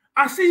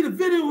 I see the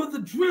video of the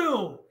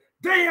drill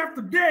day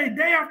after day,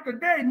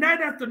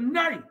 night after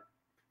night.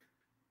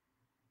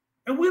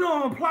 And we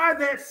don't apply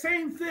that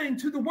same thing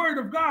to the word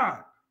of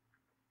God.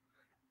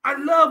 I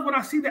love when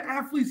I see the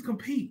athletes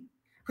compete,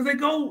 because they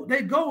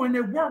go and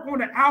they work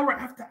on it hour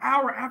after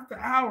hour after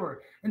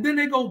hour, and then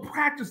they go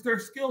practice their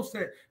skill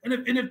set. And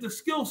if the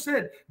skill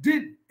set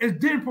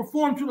didn't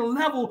perform to the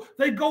level,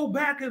 they go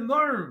back and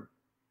learn.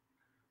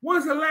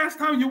 When's the last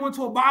time you went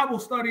to a Bible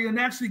study and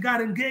actually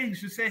got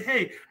engaged and say,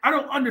 hey, I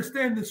don't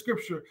understand this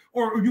scripture?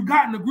 Or you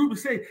got in a group and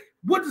say,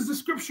 what does the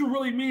scripture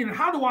really mean? And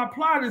how do I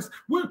apply this?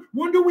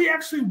 When do we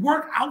actually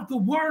work out the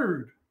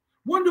word?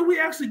 When do we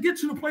actually get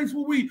to the place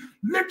where we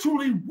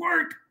literally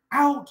work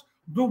out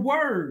the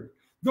word?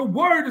 The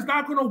word is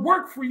not going to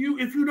work for you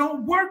if you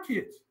don't work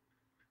it.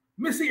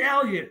 Missy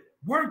Elliott,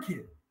 work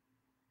it.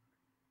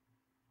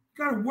 You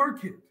got to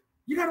work it.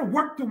 You got to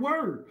work the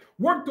word.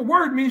 Work the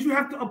word means you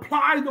have to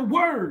apply the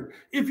word.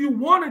 If you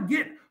want to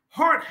get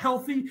heart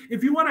healthy,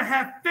 if you want to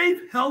have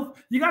faith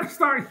health, you got to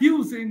start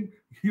using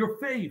your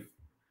faith.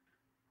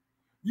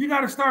 You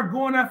got to start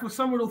going after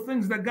some of the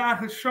things that God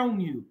has shown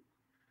you.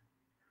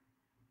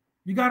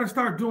 You got to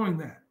start doing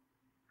that.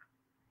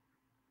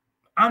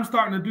 I'm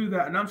starting to do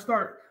that, and I'm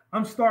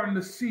starting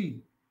to see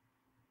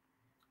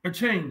a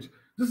change.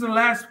 This is the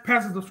last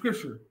passage of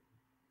scripture.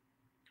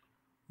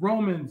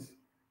 Romans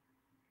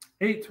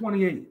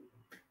 8:28.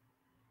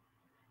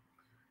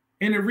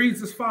 And it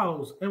reads as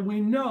follows: and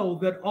we know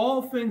that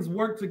all things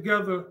work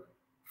together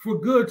for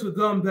good to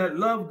them that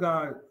love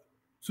God,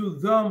 to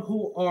them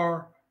who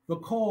are the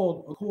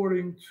called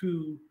according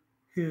to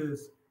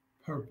his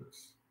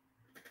purpose.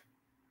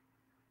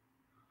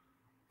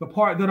 The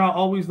part that I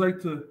always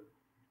like to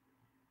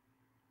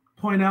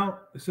point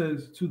out, it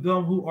says, to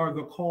them who are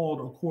the called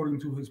according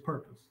to his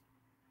purpose.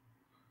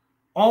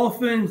 All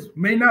things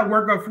may not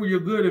work out for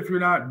your good if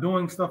you're not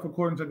doing stuff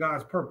according to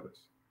God's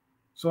purpose.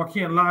 So I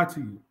can't lie to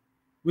you.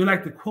 We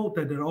like to quote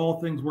that all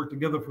things work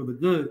together for the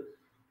good.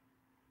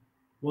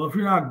 Well, if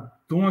you're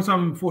not doing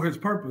something for his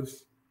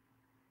purpose,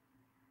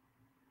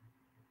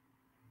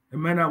 it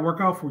may not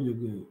work out for your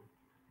good.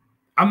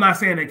 I'm not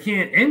saying it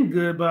can't end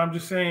good, but I'm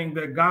just saying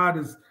that God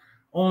is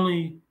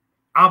only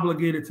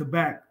obligated to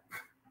back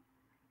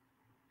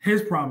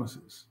his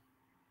promises.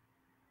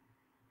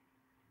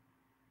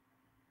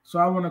 So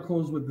I want to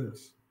close with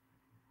this.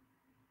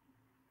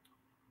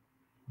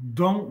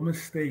 Don't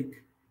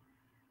mistake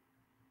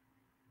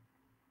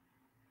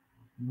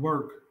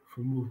work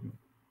for movement.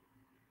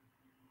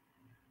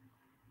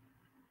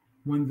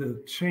 When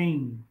the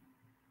chain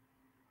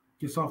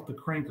gets off the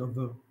crank of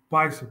the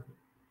bicycle,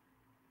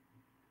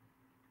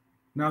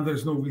 now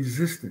there's no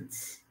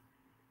resistance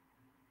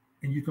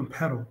and you can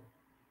pedal.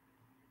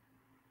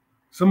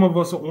 Some of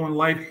us are on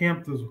life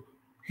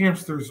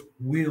hamster's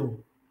wheel.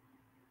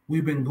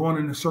 We've been going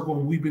in a circle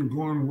and we've been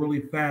going really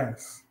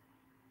fast.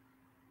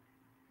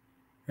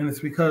 And it's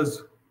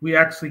because we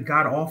actually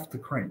got off the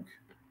crank.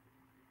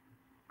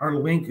 Our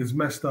link is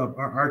messed up.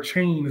 Our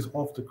chain is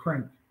off the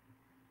crank.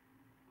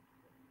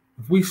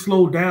 If we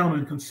slow down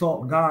and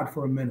consult God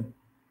for a minute,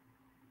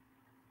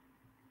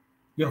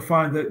 you'll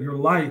find that your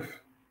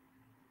life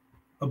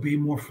of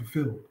being more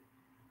fulfilled.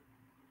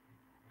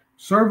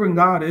 Serving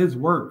God is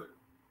work.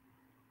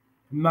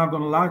 I'm not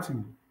going to lie to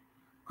you,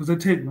 because it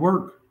takes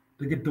work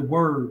to get the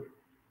word.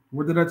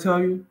 What did I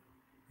tell you?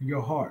 In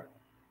your heart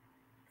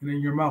and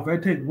in your mouth.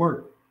 That takes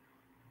work,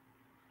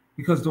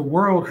 because the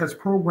world has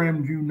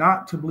programmed you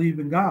not to believe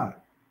in God.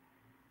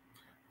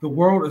 The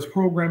world is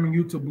programming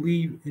you to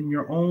believe in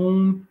your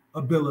own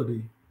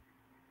ability.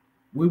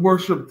 We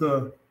worship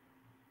the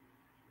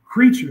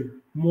creature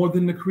more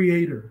than the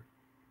creator.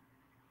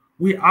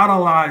 We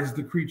idolize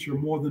the creature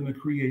more than the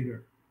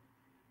creator.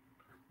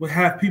 We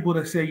have people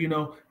that say,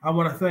 I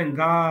want to thank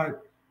God.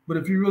 But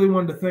if you really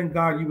wanted to thank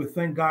God, you would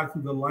thank God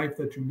through the life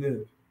that you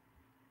live.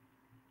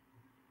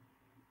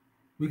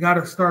 We got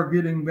to start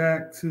getting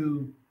back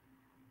to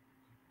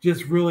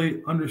just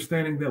really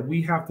understanding that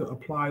we have to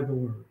apply the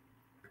word.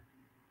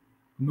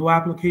 No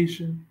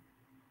application,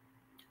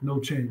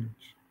 no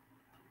change.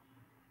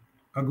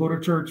 I go to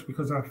church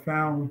because I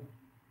found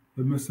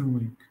the missing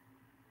link.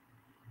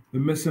 The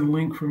missing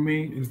link for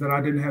me is that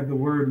I didn't have the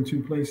word in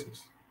two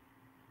places.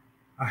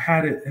 I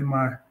had it in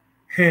my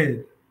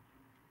head,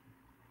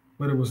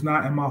 but it was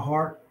not in my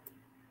heart,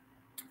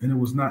 and it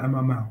was not in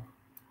my mouth.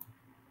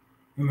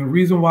 And the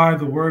reason why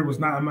the word was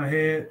not in my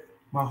head,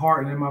 my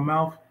heart, and in my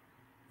mouth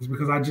is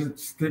because I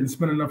just didn't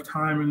spend enough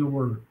time in the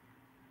word.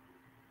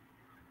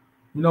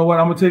 You know what?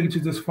 I'm going to take you to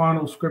this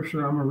final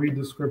scripture. I'm going to read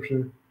this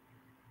scripture.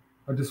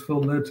 I just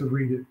feel led to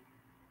read it.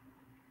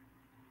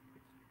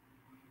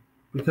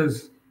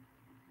 Because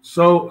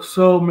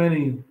so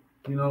many,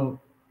 are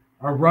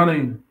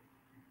running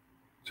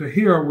to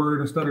hear a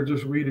word instead of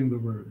just reading the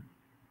word.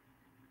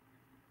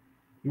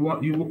 You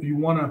want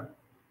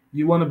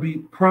to be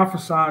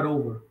prophesied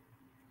over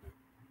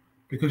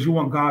because you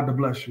want God to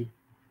bless you.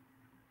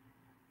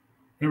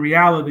 In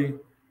reality,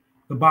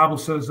 the Bible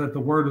says that the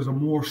word is a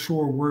more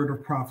sure word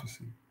of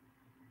prophecy.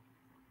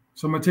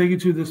 So I'm going to take you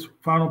to this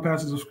final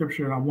passage of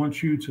scripture, and I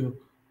want you to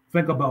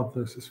think about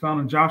this. It's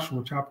found in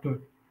Joshua chapter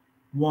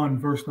 1,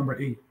 verse number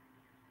 8.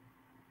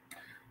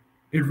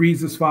 It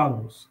reads as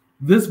follows: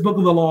 This book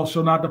of the law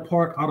shall not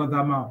depart out of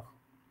thy mouth,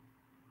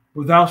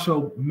 but thou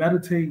shalt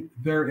meditate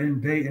therein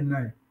day and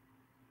night,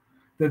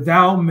 that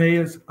thou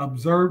mayest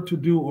observe to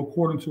do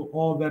according to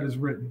all that is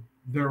written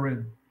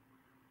therein.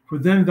 For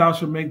then thou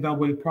shalt make thy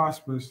way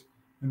prosperous,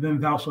 and then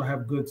thou shalt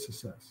have good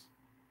success.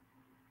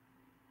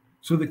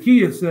 So the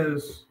key, it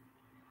says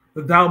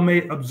that thou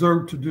may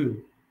observe to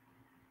do.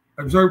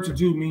 Observe to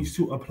do means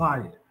to apply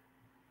it.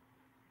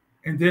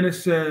 And then it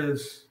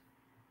says,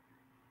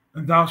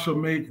 and thou shalt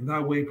make thy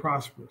way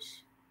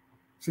prosperous.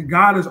 See,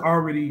 God has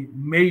already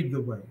made the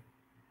way,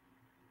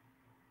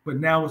 but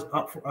now it's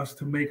up for us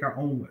to make our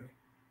own way.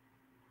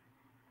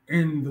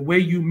 And the way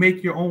you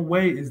make your own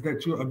way is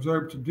that you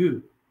observe to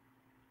do,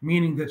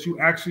 meaning that you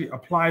actually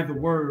apply the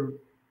word,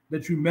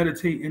 that you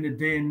meditate in it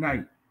day and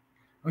night.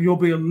 And you'll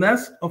be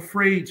less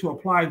afraid to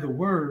apply the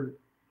word,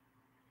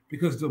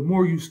 because the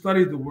more you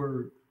study the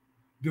word,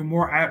 the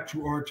more apt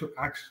you are to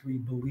actually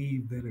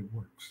believe that it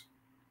works.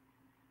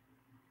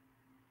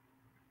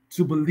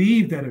 To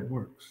believe that it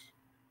works.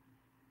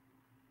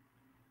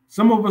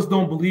 Some of us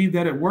don't believe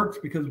that it works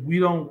because we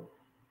don't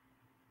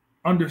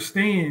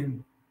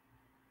understand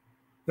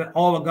that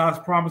all of God's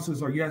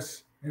promises are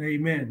yes and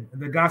amen.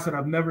 And that God said,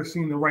 I've never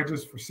seen the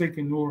righteous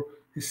forsaken nor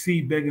his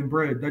seed begging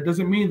bread. That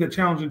doesn't mean that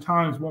challenging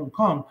times won't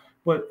come,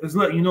 but it's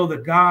letting you know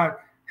that God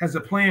has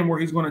a plan where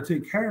he's going to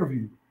take care of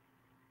you.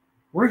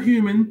 We're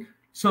human.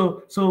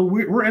 So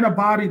we're in a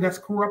body that's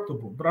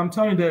corruptible. But I'm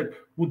telling you that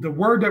with the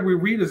word that we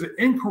read is an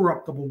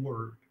incorruptible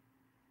word.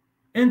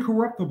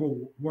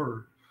 Incorruptible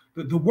word.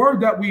 The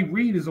word that we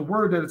read is a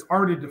word that has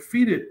already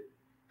defeated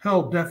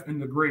hell, death,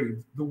 and the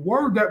grave. The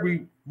word that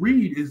we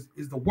read is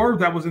the word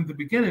that was in the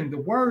beginning. The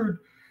word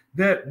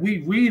that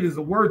we read is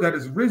the word that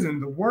is risen.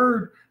 The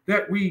word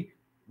that we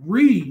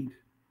read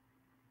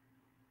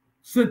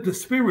sent the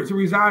Spirit to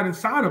reside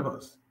inside of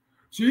us.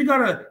 So you got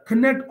to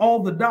connect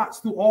all the dots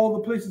through all the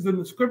places in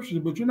the scriptures,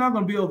 but you're not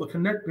going to be able to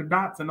connect the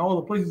dots in all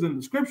the places in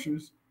the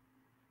scriptures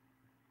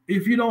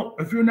if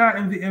you're not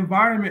in the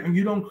environment and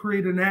you don't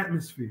create an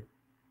atmosphere.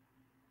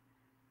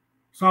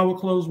 So I will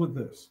close with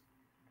this.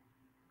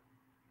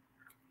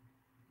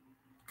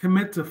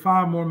 Commit to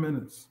 5 more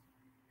minutes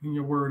in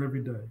your word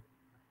every day.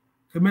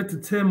 Commit to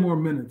 10 more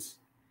minutes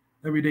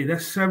every day.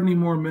 That's 70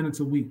 more minutes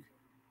a week.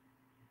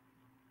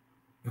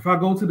 If I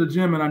go to the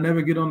gym and I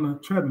never get on the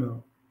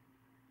treadmill,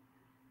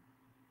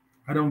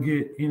 I don't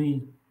get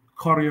any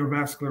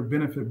cardiovascular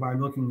benefit by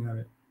looking at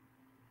it.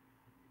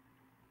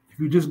 If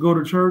you just go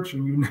to church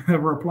and you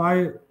never apply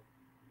it,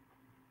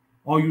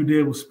 all you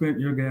did was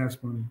spend your gas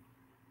money.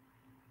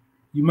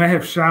 You may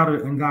have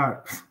shouted and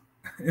got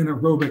an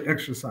aerobic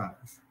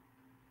exercise,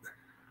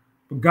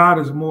 but God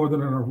is more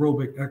than an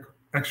aerobic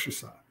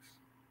exercise.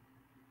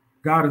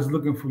 God is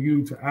looking for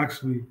you to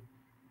actually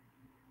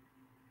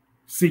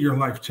see your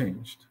life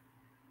changed.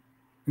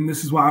 And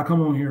this is why I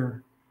come on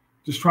here,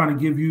 just trying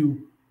to give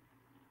you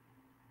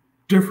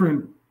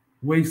different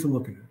ways to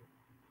look at it.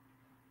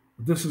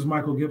 This is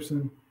Michael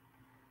Gibson,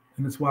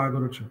 and it's why I go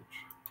to church.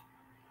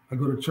 I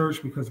go to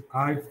church because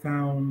I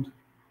found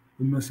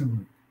the missing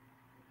link.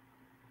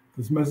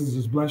 This message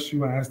has blessed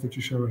you. I ask that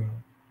you share it out.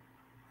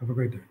 Have a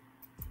great day.